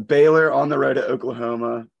 We got Baylor on the road to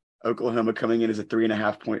Oklahoma. Oklahoma coming in as a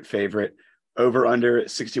 3.5-point favorite. Over under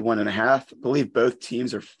 61.5. I believe both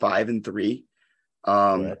teams are 5-3.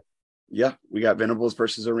 Yeah, we got Venables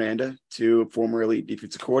versus Aranda, two former elite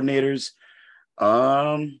defensive coordinators.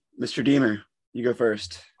 Mr. Deemer, you go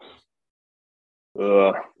first.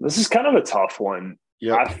 This is kind of a tough one.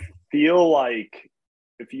 Yep. I feel like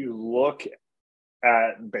if you look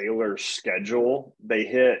at Baylor's schedule, they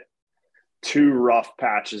hit two rough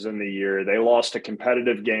patches in the year. They lost a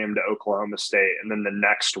competitive game to Oklahoma State, and then the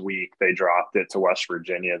next week they dropped it to West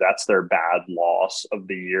Virginia. That's their bad loss of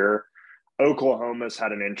the year. Oklahoma's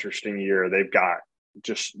had an interesting year. They got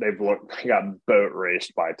boat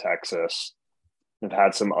raced by Texas. They've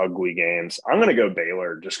had some ugly games. I'm going to go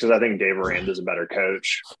Baylor just because I think Dave Aranda's a better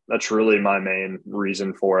coach. That's really my main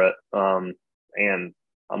reason for it. And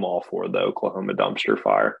I'm all for the Oklahoma dumpster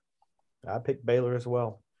fire. I picked Baylor as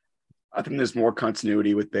well. I think there's more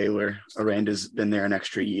continuity with Baylor. Aranda's been there an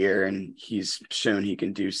extra year, and he's shown he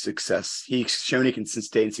can do success. He's shown he can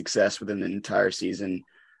sustain success within an entire season.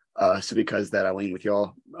 So because of that, I lean with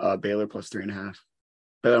y'all. Baylor plus 3.5.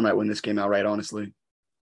 Baylor might win this game outright, honestly.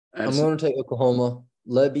 I'm going to take Oklahoma.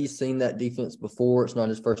 Levy's seen that defense before. It's not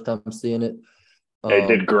his first time seeing it. They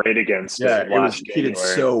did great against it last He did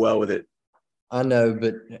so well with it. I know,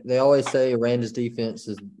 but they always say Aranda's defense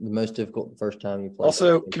is the most difficult the first time you play.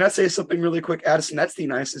 Also, can I say something really quick, Addison? That's the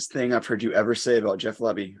nicest thing I've heard you ever say about Jeff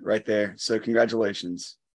Lebby right there. So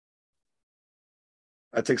congratulations.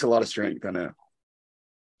 That takes a lot of strength, I know.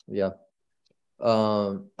 Yeah.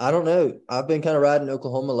 I don't know. I've been kind of riding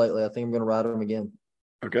Oklahoma lately. I think I'm going to ride them again.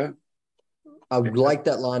 Okay. I would like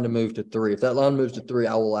that line to move to 3. If that line moves to 3,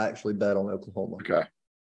 I will actually bet on Oklahoma. Okay.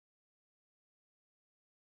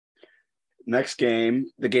 Next game,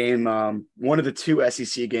 one of the two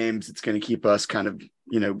SEC games that's going to keep us kind of,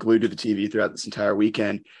 glued to the TV throughout this entire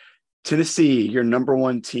weekend. Tennessee, your number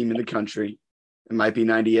one team in the country. It might be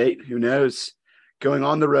 98. Who knows? Going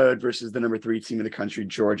on the road versus the number 3 team in the country,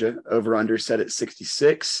 Georgia. Over under set at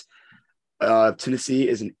 66. Tennessee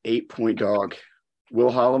is an 8-point dog.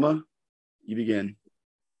 Will Hollema, you begin.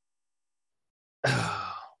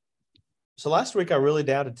 So last week I really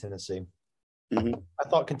doubted Tennessee. Mm-hmm. I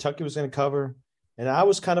thought Kentucky was going to cover, and I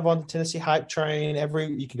was kind of on the Tennessee hype train.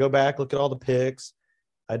 You can go back, look at all the picks.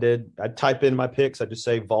 I'd type in my picks. I'd just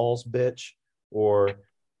say Vols bitch, or,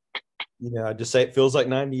 I'd just say it feels like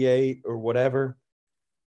 98 or whatever.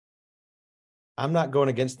 I'm not going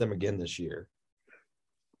against them again this year.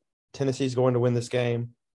 Tennessee's going to win this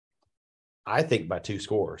game, I think, by 2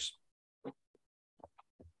 scores.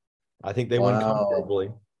 I think they win comfortably.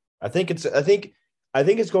 I think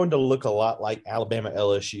it's going to look a lot like Alabama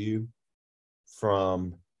LSU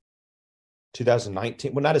from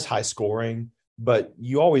 2019. Well, not as high scoring, but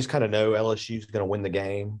you always kind of know LSU is going to win the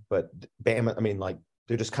game. But Bama,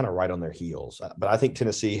 they're just kind of right on their heels. But I think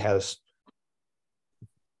Tennessee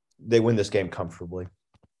they win this game comfortably.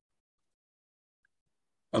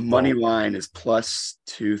 A money line is plus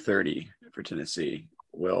 230 for Tennessee.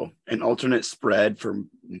 Will an alternate spread for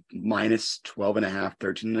minus 12.5,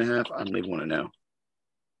 13.5? I don't even want to know.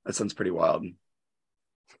 That sounds pretty wild.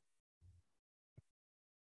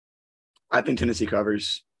 I think Tennessee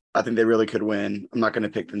covers. I think they really could win. I'm not going to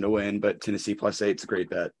pick them to win, but Tennessee plus 8 is a great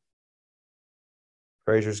bet.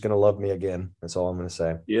 Frazier's going to love me again. That's all I'm going to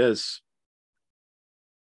say. He is.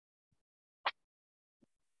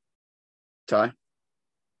 Ty?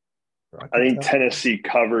 I think Tennessee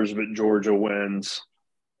covers, but Georgia wins.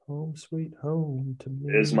 Home sweet home to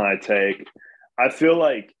me is my take. I feel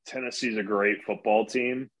like Tennessee's a great football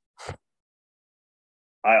team.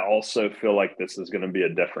 I also feel like this is going to be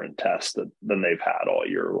a different test than they've had all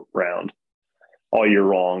year round, all year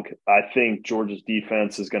long. I think Georgia's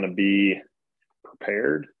defense is going to be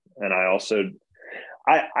prepared. And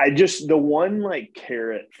I just, the one like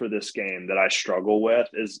carrot for this game that I struggle with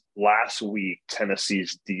is last week,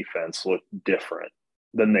 Tennessee's defense looked different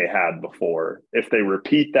than they had before. If they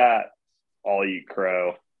repeat that, I'll eat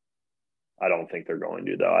crow. I don't think they're going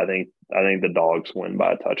to, though. I think the Dogs win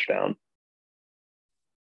by a touchdown.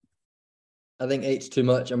 I think 8's too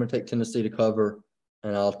much. I'm going to take Tennessee to cover,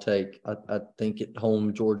 and I think at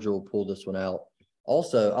home Georgia will pull this one out.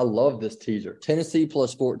 Also, I love this teaser. Tennessee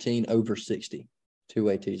plus 14 over 60.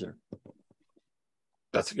 Two-way teaser.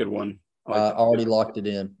 That's a good one. I already locked it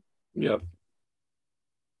in. Yep.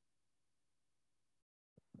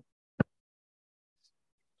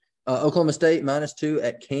 Oklahoma State -2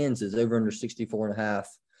 at Kansas, over under 64.5.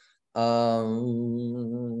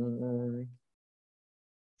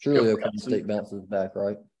 Surely Oklahoma State bounces back,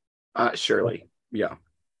 right? Surely. Yeah.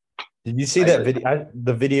 Did you see that video?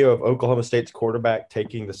 The video of Oklahoma State's quarterback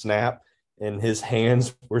taking the snap, and his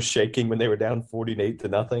hands were shaking when they were down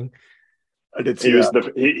 48-0. I did see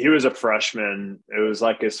that. He was a freshman. It was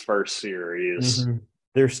like his first series. Mm-hmm.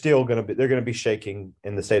 They're going to be shaking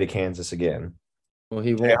in the state of Kansas again. Well,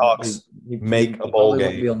 he won't. Jayhawks make a bowl game.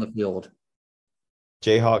 Won't be on the field.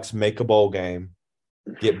 Jayhawks make a bowl game,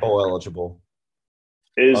 get bowl eligible.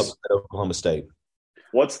 Is Oklahoma State?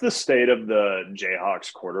 What's the state of the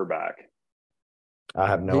Jayhawks quarterback? I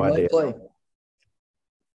have no idea.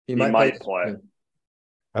 He might play.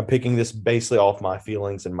 I'm picking this basically off my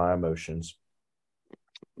feelings and my emotions.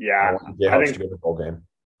 Yeah, I think to go to the bowl game.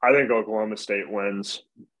 I think Oklahoma State wins,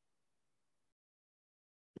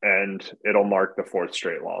 and it'll mark the 4th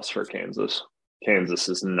straight loss for Kansas. Kansas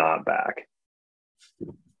is not back.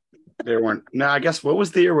 They weren't. No, I guess what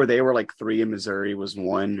was the year where they were like 3 and Missouri was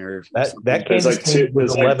 1 or that Kansas team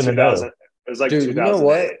was 11-0. It was like Dude, 2008. you know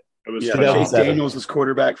what? It was Chase Daniels was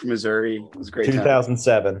quarterback for Missouri. It was a great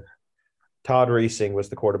 2007. Time. Todd Reesing was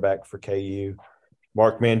the quarterback for KU.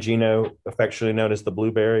 Mark Mangino, affectionately known as the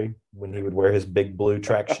Blueberry, when he would wear his big blue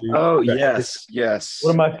tracksuit. Oh, yes.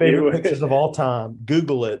 One of my favorite pictures of all time.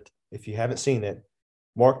 Google it if you haven't seen it.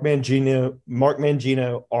 Mark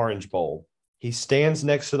Mangino Orange Bowl. He stands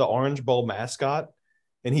next to the Orange Bowl mascot,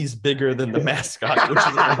 and he's bigger than the mascot, which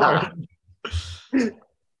is orange.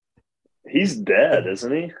 He's dead,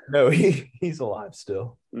 isn't he? No, he's alive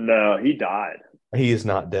still. No, he died. He is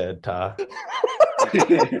not dead, Ty.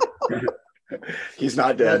 He's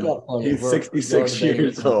not dead. He's 66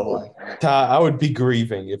 years old. Ty, I would be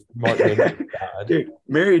grieving if Mark died. Dude,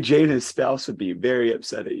 Mary Jane, his spouse, would be very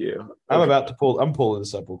upset at you. I'm pulling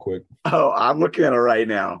this up real quick. Oh, I'm looking at it right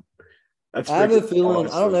now. I have a feeling,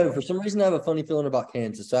 I don't know, for some reason I have a funny feeling about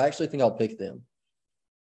Kansas, so I actually think I'll pick them.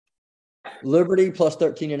 Liberty plus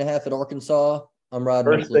 13.5 at Arkansas. I'm riding.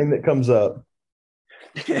 First thing that comes up.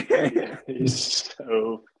 He's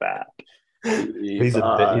so fat. He's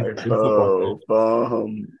a football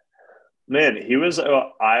bum. Man, he was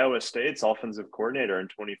Iowa State's offensive coordinator in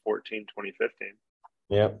 2014, 2015.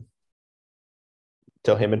 Yep.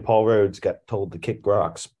 Till him and Paul Rhodes got told to kick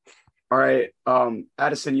rocks. All right.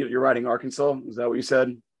 Addison, you're riding Arkansas. Is that what you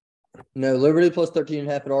said? No, Liberty plus 13.5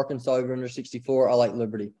 at Arkansas, over under 64. I like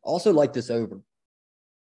Liberty. Also like this over.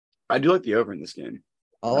 I do like the over in this game.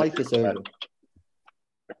 I like this over.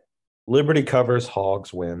 Liberty covers,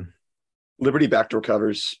 Hogs win. Liberty backdoor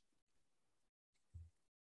covers.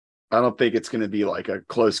 I don't think it's going to be like a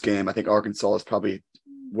close game. I think Arkansas is probably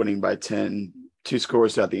winning by 10. 2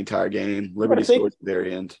 scores throughout the entire game. Liberty scores at the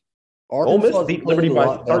very end. Ole Miss beat Liberty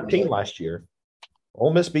by 13 last year.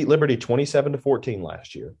 Ole Miss beat Liberty 27-14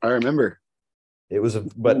 last year. I remember. It was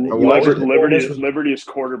Liberty's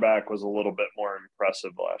quarterback was a little bit more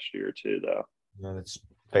impressive last year too, though. No, that's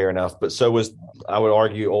fair enough. But so was, I would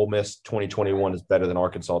argue, Ole Miss 2021 is better than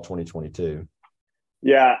Arkansas 2022.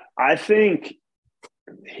 Yeah, I think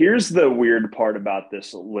here's the weird part about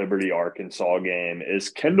this Liberty Arkansas game is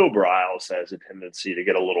Kendall Briles has a tendency to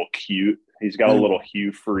get a little cute. He's got a little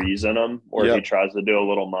Hugh Freeze in him, or he tries to do a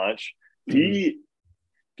little much. He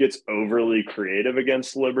gets overly creative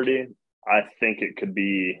against Liberty. I think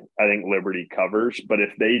Liberty covers, but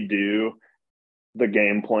if they do the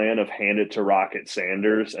game plan of hand it to Rocket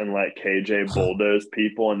Sanders and let KJ bulldoze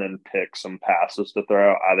people and then pick some passes to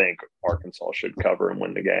throw, I think Arkansas should cover and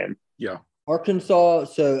win the game. Yeah. Arkansas,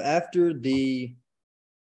 so after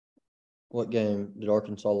what game did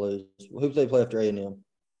Arkansas lose? Who did they play after A&M?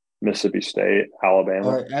 Mississippi State, Alabama.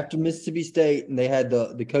 All right, after Mississippi State, and they had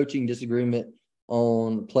the coaching disagreement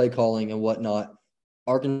on play calling and whatnot.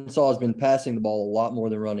 Arkansas has been passing the ball a lot more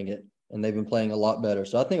than running it, and they've been playing a lot better.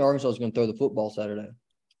 So I think Arkansas is going to throw the football Saturday.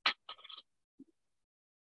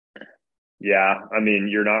 Yeah, I mean,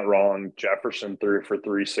 you're not wrong. Jefferson threw for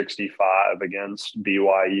 365 against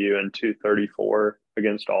BYU and 234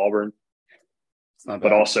 against Auburn.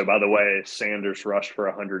 But also, by the way, Sanders rushed for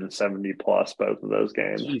 170 plus both of those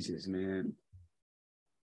games. Jesus, man.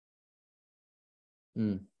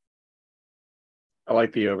 I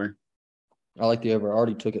like the over. I like the over. I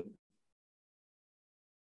already took it.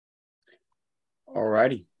 All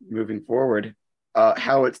righty. Moving forward,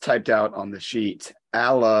 how it's typed out on the sheet.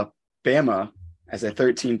 Alabama as a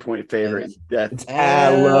 13-point favorite. It's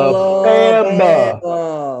Alabama.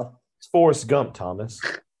 It's Forrest Gump, Thomas.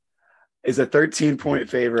 Is a 13-point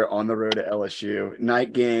favorite on the road to LSU.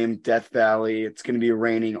 Night game, Death Valley. It's going to be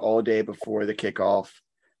raining all day before the kickoff.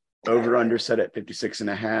 Over under set at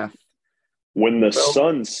 56.5. When the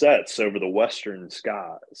sun sets over the western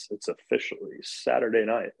skies, it's officially Saturday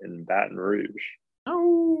night in Baton Rouge.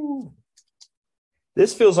 Oh,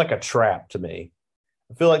 this feels like a trap to me.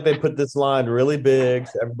 I feel like they put this line really big,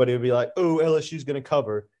 so everybody would be like, "Oh, LSU's going to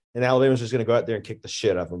cover," and Alabama's just going to go out there and kick the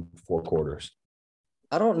shit out of them for 4 quarters.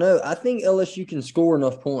 I don't know. I think LSU can score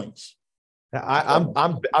enough points.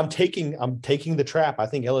 I'm taking the trap. I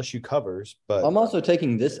think LSU covers, but I'm also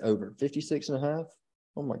taking this over 56.5.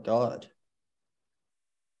 Oh my God.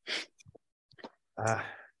 Where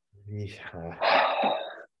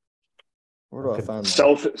do I find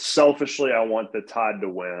that? Selfishly, I want the Tide to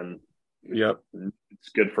win. Yep. It's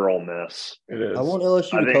good for Ole Miss. It is. I want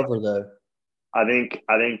LSU to cover, though. I think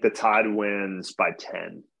the Tide wins by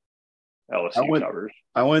 10. LSU covers.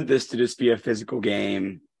 I want this to just be a physical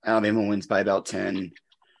game. Alabama wins by about 10.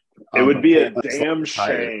 It would be a damn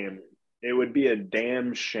shame. It would be a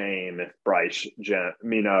damn shame if Bryce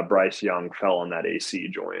Young fell on that AC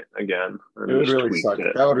joint again. It would really suck.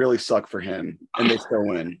 That would really suck for him, and they still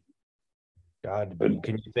win. God,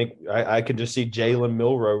 can you think? I could just see Jalen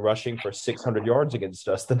Milroe rushing for 600 yards against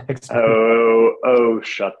us the next.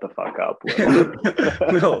 Shut the fuck up,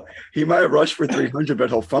 Will. Well, he might rush for 300, but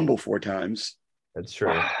he'll fumble 4 times. That's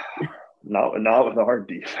true. Not with our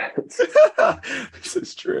defense. This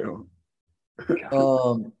is true.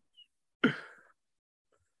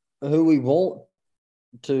 Who we want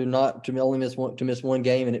to only miss one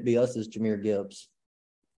game and it be us is Jahmyr Gibbs.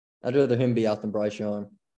 I'd rather him be out than Bryce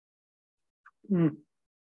Young.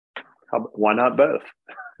 Why not both?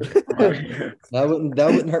 That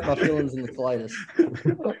wouldn't hurt my feelings in the slightest.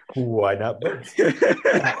 Why not both?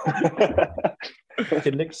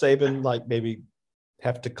 Can Nick Saban maybe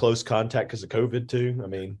have to close contact because of COVID too? I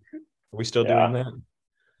mean, are we still doing that?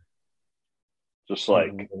 Just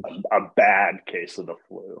like a bad case of the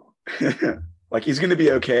flu. Like he's going to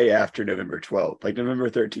be okay after November 12th. Like November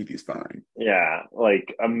 13th, he's fine. Yeah,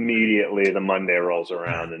 like immediately the Monday rolls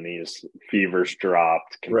around and these fevers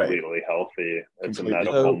dropped, completely healthy. It's a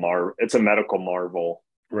medical marvel.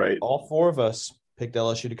 Right. All 4 of us picked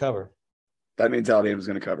LSU to cover. That means Alabama's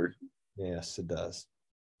going to cover. Yes, it does.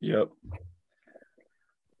 Yep.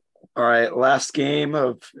 All right, last game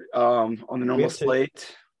of on the normal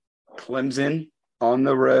slate. Clemson on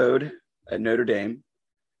the road at Notre Dame.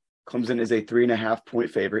 Clemson is a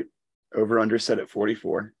 3.5-point favorite. Over under set at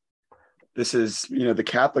 44. This is, the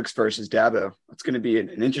Catholics versus Dabo. It's going to be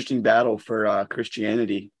an interesting battle for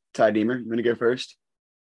Christianity. Ty Deemer, you want to go first?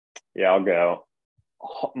 Yeah, I'll go.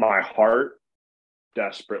 My heart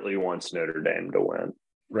desperately wants Notre Dame to win.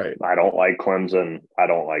 Right. I don't like Clemson. I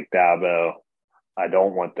don't like Dabo. I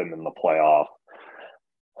don't want them in the playoff.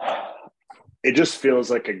 It just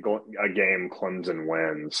feels like a game Clemson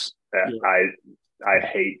wins. Yeah. I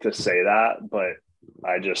hate to say that, but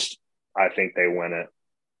I think they win it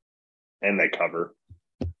and they cover.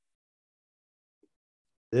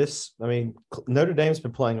 Notre Dame's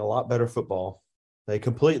been playing a lot better football. They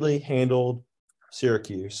completely handled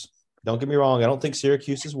Syracuse. Don't get me wrong. I don't think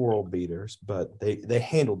Syracuse is world beaters, but they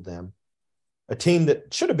handled them. A team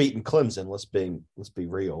that should have beaten Clemson. Let's be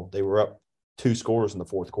real. They were up 2 scores in the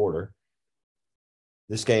 4th quarter.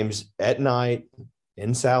 This game's at night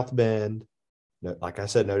in South Bend. Like I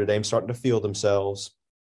said, Notre Dame's starting to feel themselves.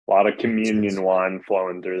 A lot of communion wine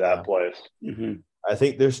flowing through that place. Mm-hmm. I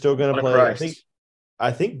think they're still going to play.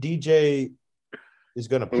 I think DJ is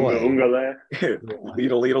going to play. Unga there.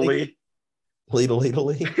 Lead.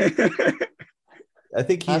 I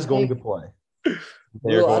think he's going to play.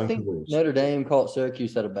 I think Notre Dame caught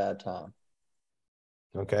Syracuse at a bad time.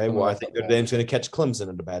 Okay, well, I think Notre Dame's going to catch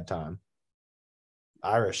Clemson at a bad time.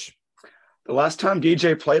 Irish. The last time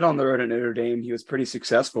DJ played on the road at Notre Dame, he was pretty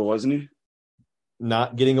successful, wasn't he?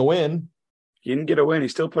 Not getting a win. He didn't get a win. He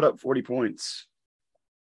still put up 40 points.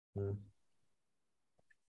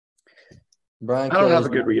 Brian I don't have Kelly's a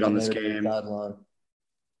good not read the on this Notre Dame game. sideline.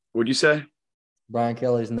 What'd you say? Brian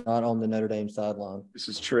Kelly's not on the Notre Dame sideline. This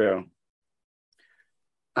is true.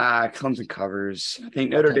 Clemson covers. I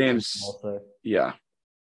think Notre Dame's also. Yeah.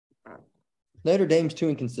 Notre Dame's too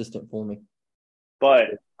inconsistent for me. But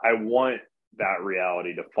I want that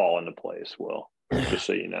reality to fall into place, Will. Just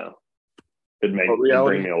so you know. It'd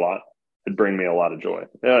bring me a lot. It'd bring me a lot of joy.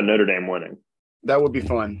 Yeah, Notre Dame winning. That would be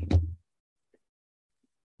fun.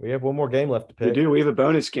 We have one more game left to pick. We do. We have a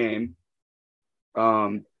bonus game.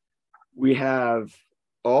 We have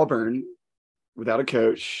Auburn without a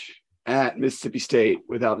coach at Mississippi State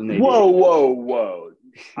without an AD. Whoa.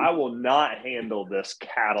 I will not handle this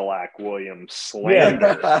Cadillac Williams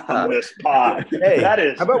slander on this pod. Hey, that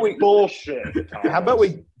is bullshit. Thomas. How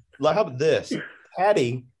about this?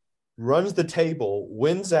 Patty runs the table,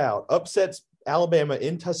 wins out, upsets Alabama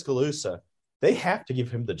in Tuscaloosa. They have to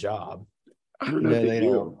give him the job. I don't know if they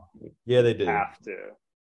do. Yeah, they do. Have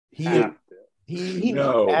to. He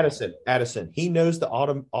knows Addison. He knows the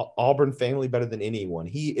Auburn family better than anyone.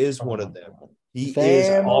 He is one of them. He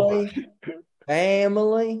is Auburn.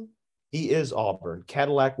 Family. He is Auburn.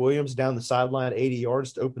 Cadillac Williams down the sideline 80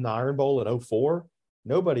 yards to open the Iron Bowl in 04.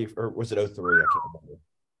 Nobody, or was it 03? I can't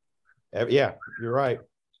remember. Yeah, you're right.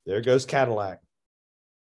 There goes Cadillac.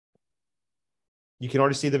 You can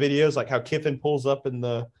already see the videos, like how Kiffin pulls up in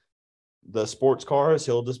the sports cars.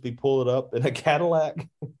 He'll just be pulling up in a Cadillac.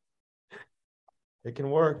 It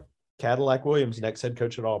can work. Cadillac Williams, next head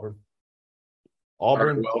coach at Auburn.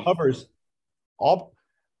 Auburn covers.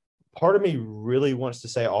 Part of me really wants to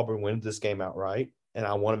say Auburn wins this game outright, and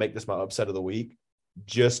I want to make this my upset of the week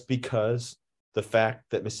just because the fact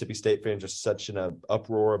that Mississippi State fans are such an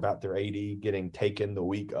uproar about their AD getting taken the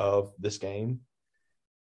week of this game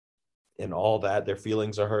and all that. Their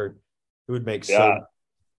feelings are hurt. It would make so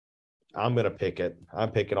 – I'm going to pick it.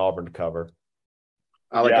 I'm picking Auburn to cover.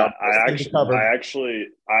 I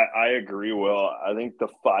agree, Will. I think the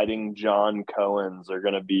Fighting John Cohens are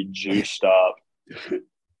going to be juiced up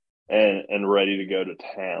and ready to go to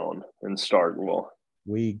town in Starkville.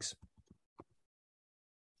 Weeks.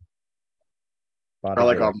 I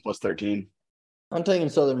like Auburn plus 13. I'm taking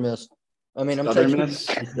Southern Miss. I'm Southern Miss.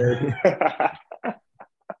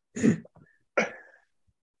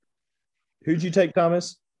 Who'd you take,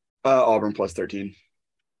 Thomas? Auburn plus 13.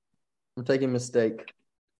 I'm taking Mistake.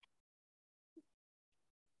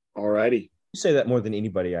 All righty. You say that more than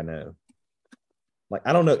anybody I know. Like,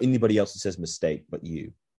 I don't know anybody else that says mistake but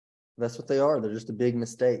you. That's what they are. They're just a big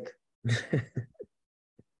mistake.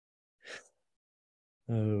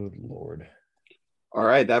 Oh, Lord. All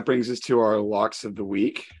right. That brings us to our locks of the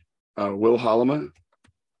week. Will Hollema,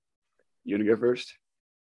 you want to go first?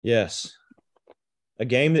 Yes. A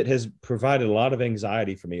game that has provided a lot of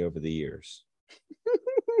anxiety for me over the years.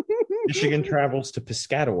 Michigan travels to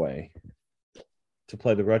Piscataway to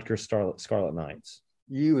play the Rutgers Scarlet Knights.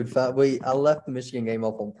 You would find I left the Michigan game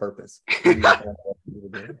up on purpose.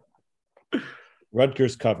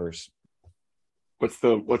 Rutgers covers. What's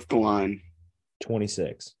the line?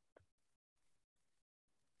 26.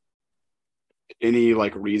 Any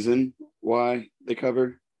reason why they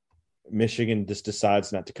cover? Michigan just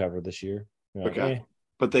decides not to cover this year. Okay.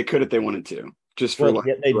 But they could if they wanted to. Just for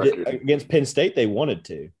they did, against Penn State, they wanted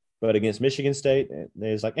to. But against Michigan State,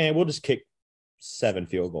 they was like, we'll just kick 7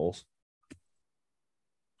 field goals.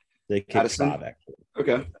 They kicked Addison? 5, actually.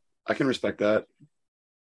 Okay. I can respect that.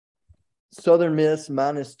 Southern Miss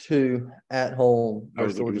 -2 at home. I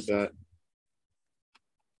was looking at that.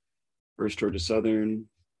 First Georgia Southern.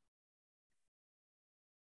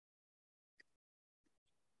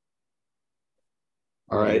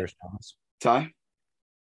 All right. Ty?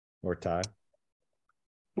 Or Ty?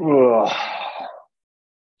 Ugh.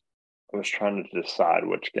 I was trying to decide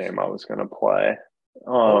which game I was going to play. It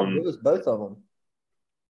was both of them.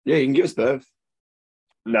 Yeah, you can give us both.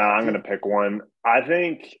 No, I'm going to pick one. I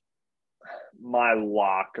think my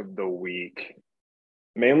lock of the week,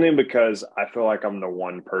 mainly because I feel like I'm the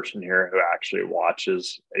one person here who actually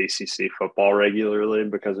watches ACC football regularly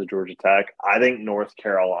because of Georgia Tech. I think North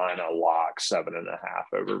Carolina locks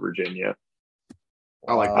 7.5 over Virginia.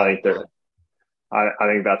 I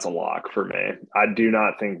think that's a lock for me. I do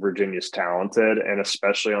not think Virginia's talented, and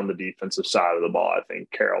especially on the defensive side of the ball, I think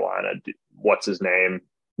Carolina, what's his name?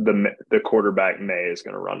 The quarterback May is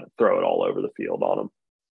going to throw it all over the field on him.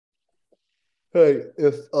 Hey,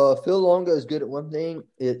 if Phil Longo is good at one thing,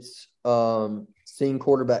 it's seeing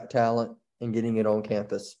quarterback talent and getting it on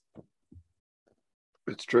campus.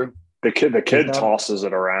 It's true. The kid tosses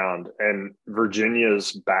it around, and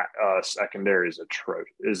Virginia's secondary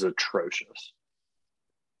is atrocious.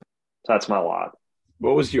 That's my lot.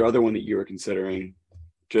 What was your other one that you were considering?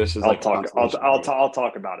 Just as I'll like talk. I'll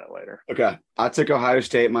talk about it later. Okay, I took Ohio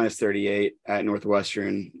State minus 38 at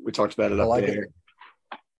Northwestern. We talked about it up there.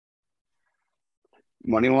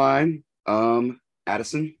 Money line,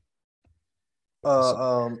 Addison.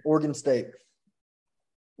 Oregon State.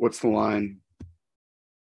 What's the line?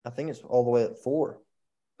 I think it's all the way at 4.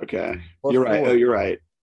 Okay, Plus you're right. 4. Oh, you're right.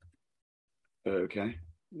 Okay,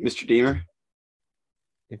 Mr. Deemer.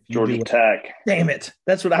 Georgia Tech. Damn it!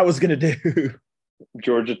 That's what I was gonna do.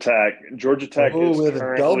 Georgia Tech. Georgia Tech is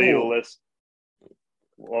currently list.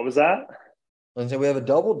 What was that? And so we have a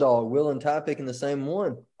double dog. Will and Ty picking the same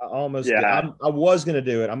one. I was gonna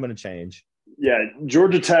do it. I'm gonna change. Yeah,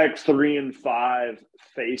 Georgia Tech 3-5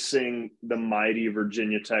 facing the mighty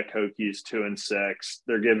Virginia Tech Hokies 2-6.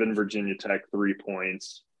 They're giving Virginia Tech 3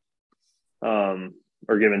 points, or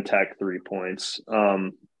giving Tech 3 points.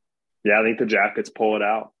 Yeah, I think the Jackets pull it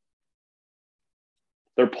out.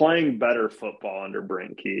 They're playing better football under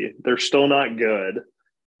Brinke. They're still not good,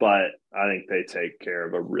 but I think they take care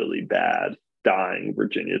of a really bad, dying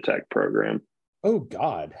Virginia Tech program. Oh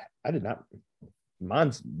God, I did not.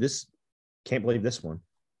 Mine's this. Can't believe this one.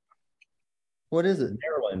 What is it?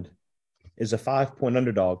 Maryland is a 5-point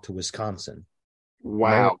underdog to Wisconsin.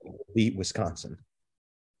 Wow. Maryland beat Wisconsin.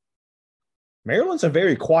 Maryland's a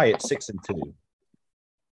very quiet 6-2.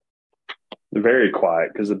 They're very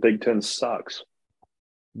quiet because the Big Ten sucks.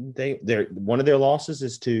 They're one of their losses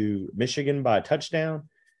is to Michigan by a touchdown,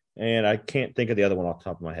 and I can't think of the other one off the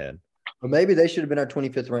top of my head. Well, maybe they should have been our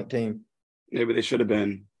 25th ranked team. Maybe they should have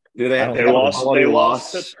been. They lost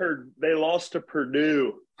to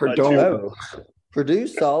Purdue. Purdue.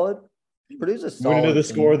 Purdue's solid. Purdue's a solid. You want to know the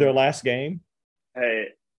team. score of their last game? Hey,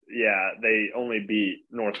 yeah, they only beat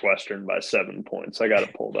Northwestern by 7 points. I got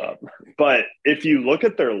it pulled up. But if you look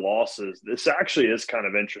at their losses, this actually is kind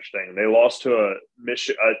of interesting. They lost to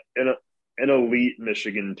an elite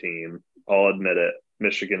Michigan team. I'll admit it.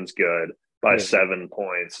 Michigan's good by 7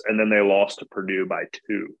 points. And then they lost to Purdue by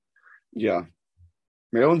 2. Yeah.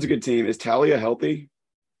 Maryland's a good team. Is Talia healthy?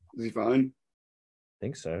 Is he fine? I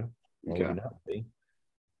think so. Okay.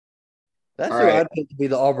 That's who I'd pick to be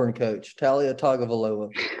the Auburn coach, Talia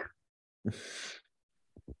Tagovailoa.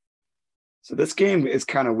 So this game is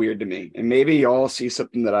kind of weird to me, and maybe y'all see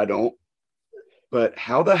something that I don't. But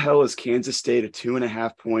how the hell is Kansas State a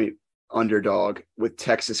 2.5-point underdog with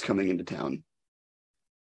Texas coming into town?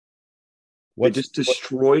 They just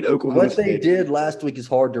destroyed Oklahoma What State. they did last week is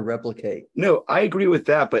hard to replicate. No, I agree with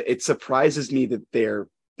that, but it surprises me that they're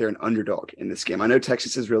an underdog in this game. I know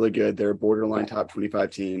Texas is really good. They're a borderline top 25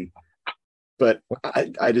 team. But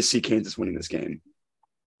I just see Kansas winning this game.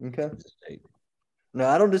 Okay. No,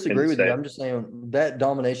 I don't disagree with you. I'm just saying that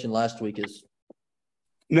domination last week is.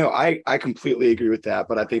 No, I completely agree with that,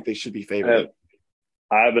 but I think they should be favored.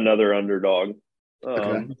 I have another underdog.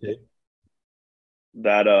 Okay.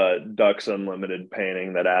 That Ducks Unlimited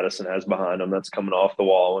painting that Addison has behind him that's coming off the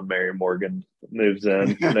wall when Mary Morgan moves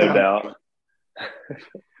in, no doubt.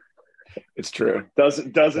 It's true.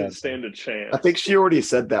 Doesn't stand a chance. I think she already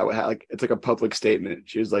said that. Like it's like a public statement.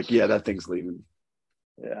 She was like, "Yeah, that thing's leaving."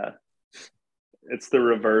 Yeah, it's the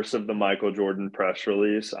reverse of the Michael Jordan press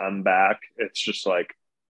release. I'm back. It's just like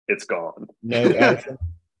it's gone. No,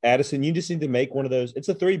 Addison, you just need to make one of those. It's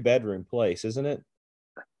a 3-bedroom place, isn't it?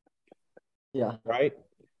 Yeah. Right.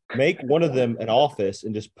 Make one of them an office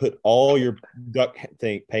and just put all your duck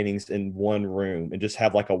paintings in one room and just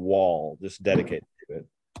have like a wall just dedicated to it.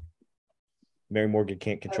 Mary Morgan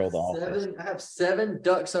can't control the office. I have 7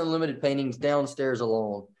 Ducks Unlimited paintings downstairs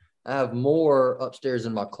alone. I have more upstairs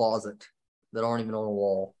in my closet that aren't even on a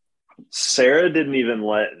wall. Sarah didn't even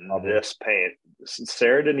let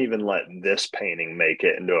this painting make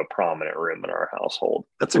it into a prominent room in our household.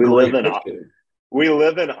 That's we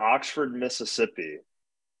live in Oxford, Mississippi,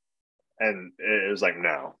 and it was like,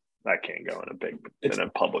 no, that can't go in a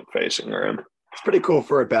public facing room. It's pretty cool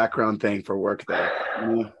for a background thing for work,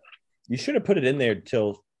 though. You should have put it in there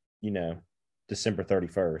till, December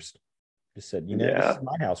 31st. Just said, this is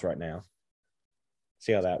my house right now.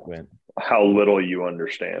 See how that went. How little you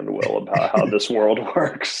understand, Will, about how this world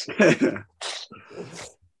works.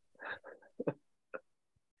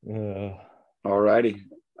 All righty.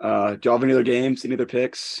 Do y'all have any other games? Any other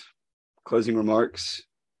picks? Closing remarks?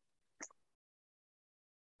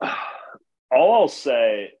 All I'll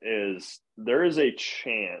say is there is a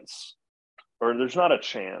chance, or there's not a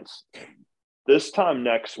chance. This time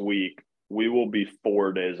next week, we will be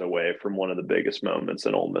 4 days away from one of the biggest moments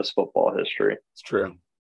in Ole Miss football history. It's true.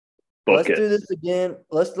 Book Let's do it. this again.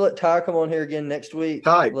 Let's let Ty come on here again next week.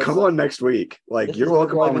 Ty, Let's- come on next week. Like, This you're has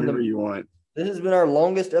welcome probably on been whenever you want. This has been our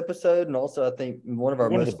longest episode, and also I think one of our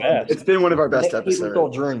One of most the fun. best. It's been one of our best Next week we'll all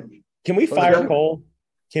episodes. drink. Can we Let's fire go. Cole?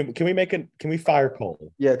 Can we fire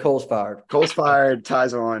Cole? Yeah, Cole's fired. Cole's fired.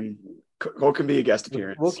 Ty's on. Cole can be a guest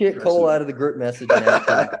appearance. We'll kick Cole out of the group message and add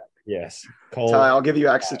Ty. Yes, Cole. Ty, I'll give you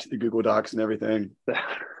access to the Google Docs and everything.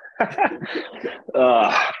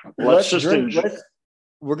 Let's just drink. enjoy.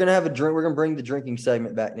 We're gonna have a drink. We're gonna bring the drinking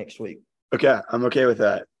segment back next week. Okay, I'm okay with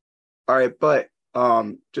that. All right, but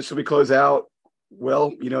just so we close out,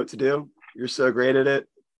 Will, you know what to do. You're so great at it.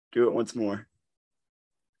 Do it once more.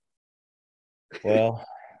 Well,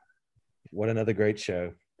 what another great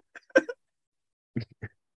show.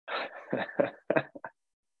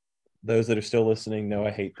 Those that are still listening know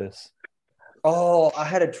I hate this. Oh, I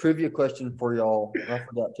had a trivia question for y'all. I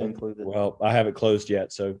forgot to include it. Well, I haven't closed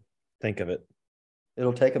yet, so think of it.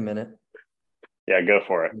 It'll take a minute. Yeah, go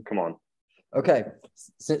for it. Come on. Okay,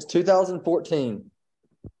 since 2014,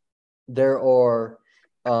 there are.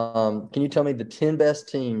 Can you tell me the 10 best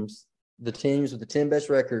teams, the teams with the 10 best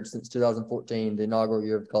records since 2014, the inaugural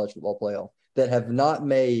year of the college football playoff, that have not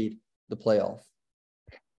made the playoff?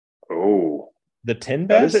 Oh, The 10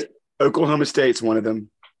 that is best? it. Oklahoma State's one of them.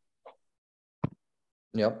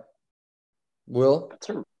 Yep. Will That's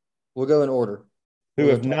a we'll go in order. Who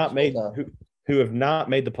We'll have go not top made to bottom. who have not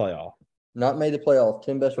made the playoff. Not made the playoff,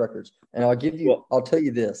 10 best records. And I'll give you, Well- I'll tell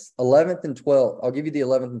you this 11th and 12th. I'll give you the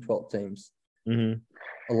 11th and 12th teams.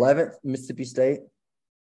 Mm-hmm. 11th, Mississippi State.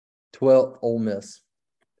 12th, Ole Miss.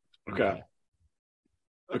 Okay.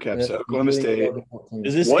 Okay, And so that's Oklahoma including State. 12 to 14.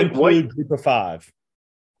 Does this What- include group of 5?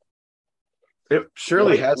 It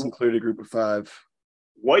surely Wait. has included a group of 5.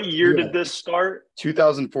 What year Yeah. did this start?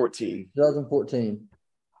 2014. 2014.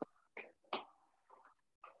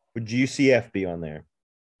 Would UCF be on there?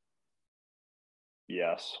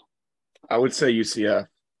 Yes. I would say UCF.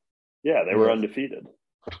 Yeah, they were Yes. undefeated.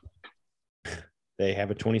 They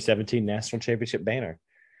have a 2017 national championship banner.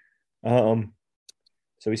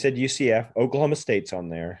 So we said UCF. Oklahoma State's on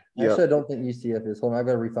there. Yep. Actually, I don't think UCF is. Hold on, I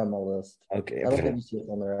gotta refine my list. Okay. I don't think UCF is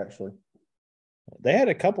on there actually. They had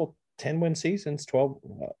a couple 10-win seasons, 12,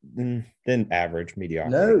 then average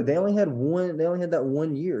mediocrity. No, they only had one. They only had that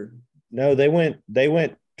 1 year. No, they went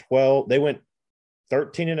 12. They went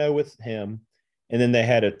 13-0 with him, and then they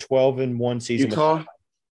had a 12-1 season Utah. with,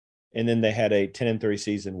 and then they had a 10-3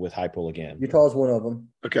 season with Heupel again. Utah's one of them.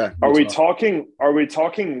 Okay. Are we Utah.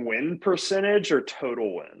 talking win percentage or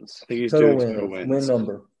total wins? I think he's Total doing wins. total wins. Win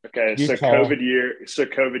number. Okay, Utah. so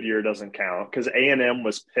COVID year doesn't count because A&M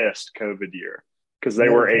was pissed COVID year because they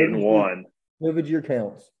No, were COVID 8-1. COVID year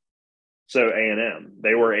counts. So A&M,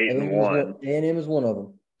 they were 8-1. A&M is one of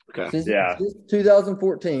them. Okay. Since, Yeah. since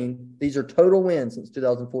 2014, these are total wins since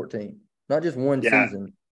 2014, not just one Yeah.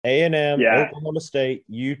 season. A&M, Yeah. Oklahoma State,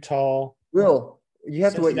 Utah, Will, you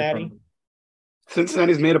have to wait your Cincinnati. turn.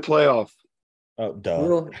 Cincinnati's made a playoff. Oh, duh.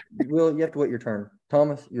 Will, you have to wait your turn.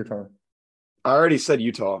 Thomas, your turn. I already said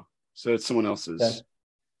Utah, so it's someone else's. Okay.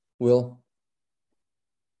 Will,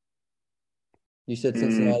 you said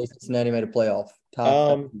Cincinnati. Cincinnati made a playoff.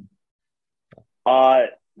 Ty,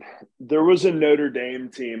 There was a Notre Dame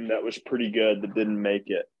team that was pretty good that didn't make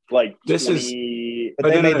it. Like This is- 20, But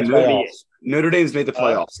they no, made no, the no, playoffs. Notre Dame's made the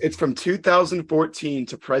playoffs. It's from 2014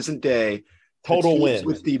 to present day. Total The teams wins.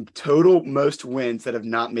 with the total most wins that have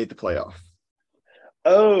not made the playoff.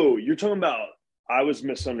 Oh, you're talking about. I was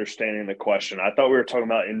misunderstanding the question. I thought we were talking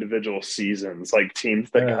about individual seasons, like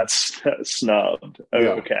teams that Yeah. got snubbed. Oh, Yeah.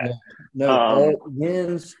 okay. No, Um, all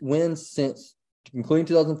wins since including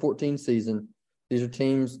 2014 season. These are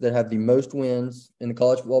teams that have the most wins in the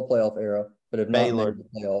college football playoff era, but have not Baylor. made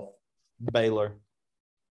the playoff. Baylor.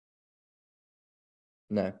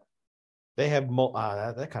 No, They have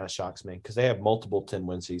that kind of shocks me because they have multiple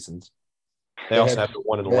 10-win seasons. They They also had- have the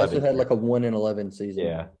 1 and they also 11. had like a 1-11 season.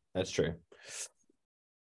 Yeah, that's true.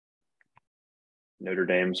 Notre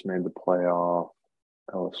Dame's made the playoff.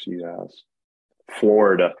 LSU has.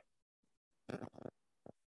 Florida.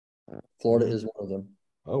 Florida is one of them.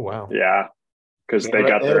 Oh wow. Yeah. Because They they had-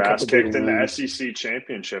 got they had their a ass couple big kicked in the wins. SEC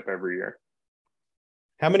championship every year.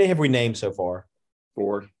 How many have we named so far?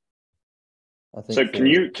 4. I think. So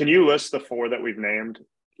Florida. can you list the 4 that we've named?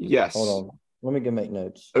 Yes. Hold on? Let me go make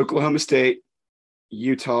notes. Oklahoma State,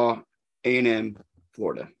 Utah, A&M,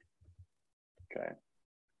 Florida. Okay.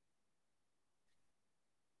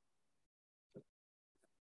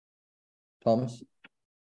 Thomas.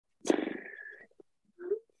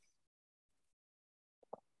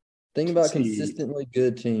 Think about Let's see. consistently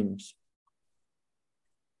good teams.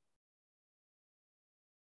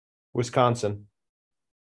 Wisconsin.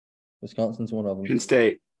 Wisconsin's one of them. Penn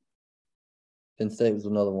State. Penn State was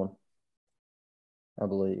another one, I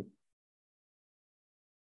believe.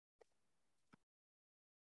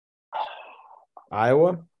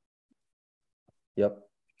 Iowa. Yep.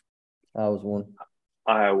 I was one.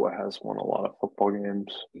 Iowa has won a lot of football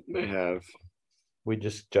games. They have. We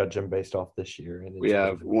just judge them based off this year. And We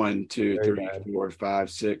have 1, 2, Very 3, bad. 4, 5,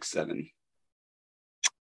 6, 7.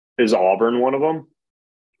 Is Auburn one of them?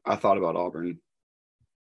 I thought about Auburn.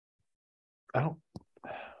 I don't.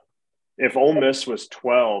 If Ole Miss was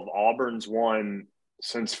 12, Auburn's won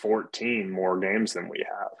since 14 more games than we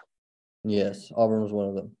have. Yes, Auburn was one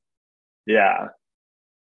of them. Yeah.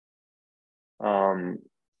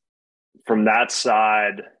 From that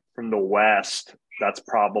side, from the West, that's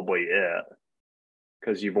probably it.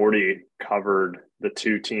 Because you've already covered the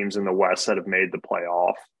two teams in the West that have made the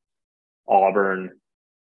playoff. Auburn.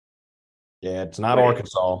 Yeah, it's not Wait.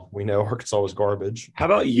 Arkansas. We know Arkansas was garbage. How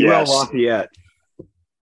about UL Yes. Lafayette?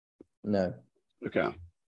 No. Okay.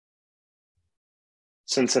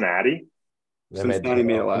 Cincinnati? They made the Cincinnati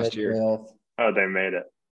made it playoff. last year. Playoff. Oh, they made it.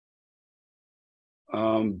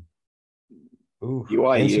 Ooh,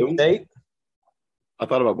 BYU? NC State. I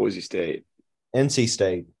thought about Boise State. NC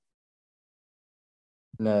State.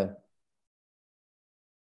 No.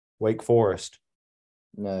 Wake Forest.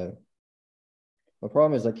 No. The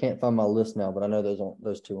problem is I can't find my list now, but I know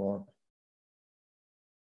those two aren't.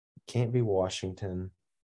 Can't be Washington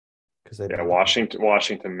because they. Yeah,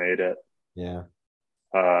 Washington made it. Yeah.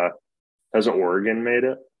 Hasn't Oregon made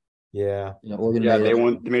it? Yeah. Yeah, Oregon Yeah, made they it.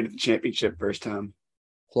 won. They made it the championship first time.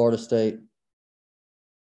 Florida State.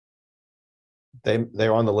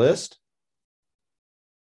 They're on the list.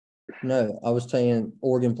 No, I was saying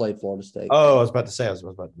Oregon played Florida State. Oh, I was about to say. I was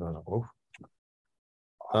about to. No.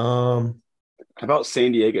 How about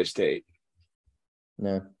San Diego State?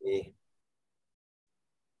 No.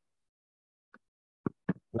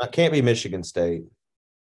 That can't be Michigan State.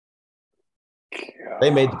 They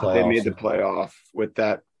made the playoffs. They made the playoff with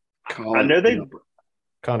that. I know they.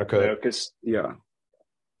 Connor Cook. Because Yeah.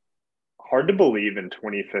 hard to believe in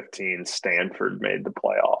 2015 Stanford made the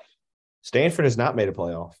playoff. Stanford has not made a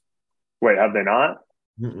playoff. Wait, have they not?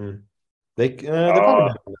 Mm-mm. They're probably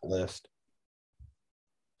not on that list.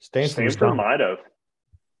 Stanford might have.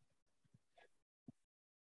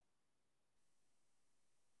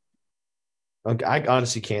 I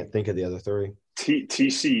honestly can't think of the other three.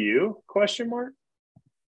 TCU? Question mark.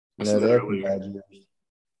 No, they're from bad years.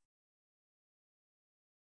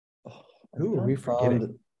 Who are we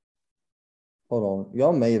forgetting? Hold on.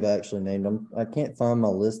 Y'all may have actually named them. I can't find my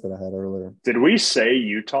list that I had earlier. Did we say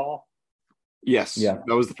Utah? Yes. Yeah.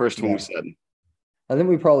 That was the first one Yeah. we said. I think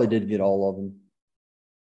we probably did get all of them.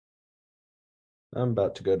 I'm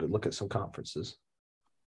about to go to look at some conferences.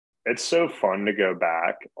 It's so fun to go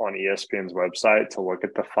back on ESPN's website to look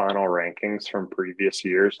at the final rankings from previous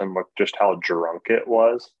years and look just how drunk it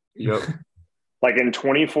was. Yep. Like in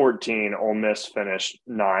 2014, Ole Miss finished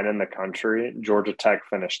 9 in the country. Georgia Tech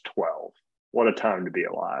finished 12. What a time to be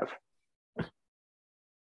alive.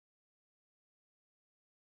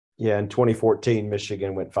 Yeah, in 2014,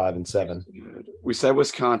 Michigan went 5-7. We said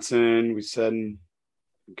Wisconsin. We said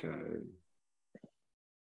okay.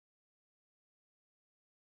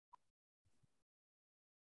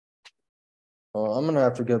 Well, I'm gonna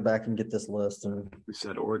have to go back and get this list, and We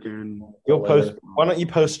said Oregon. You'll later. post. Why don't you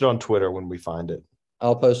post it on Twitter when we find it?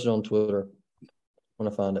 I'll post it on Twitter when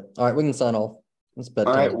I find it. All right, we can sign off. It's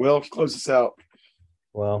bedtime. All right, Will, close this out.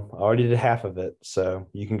 Well, I already did half of it, so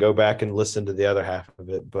you can go back and listen to the other half of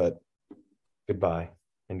it. But goodbye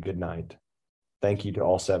and good night. Thank you to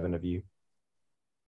all 7 of you.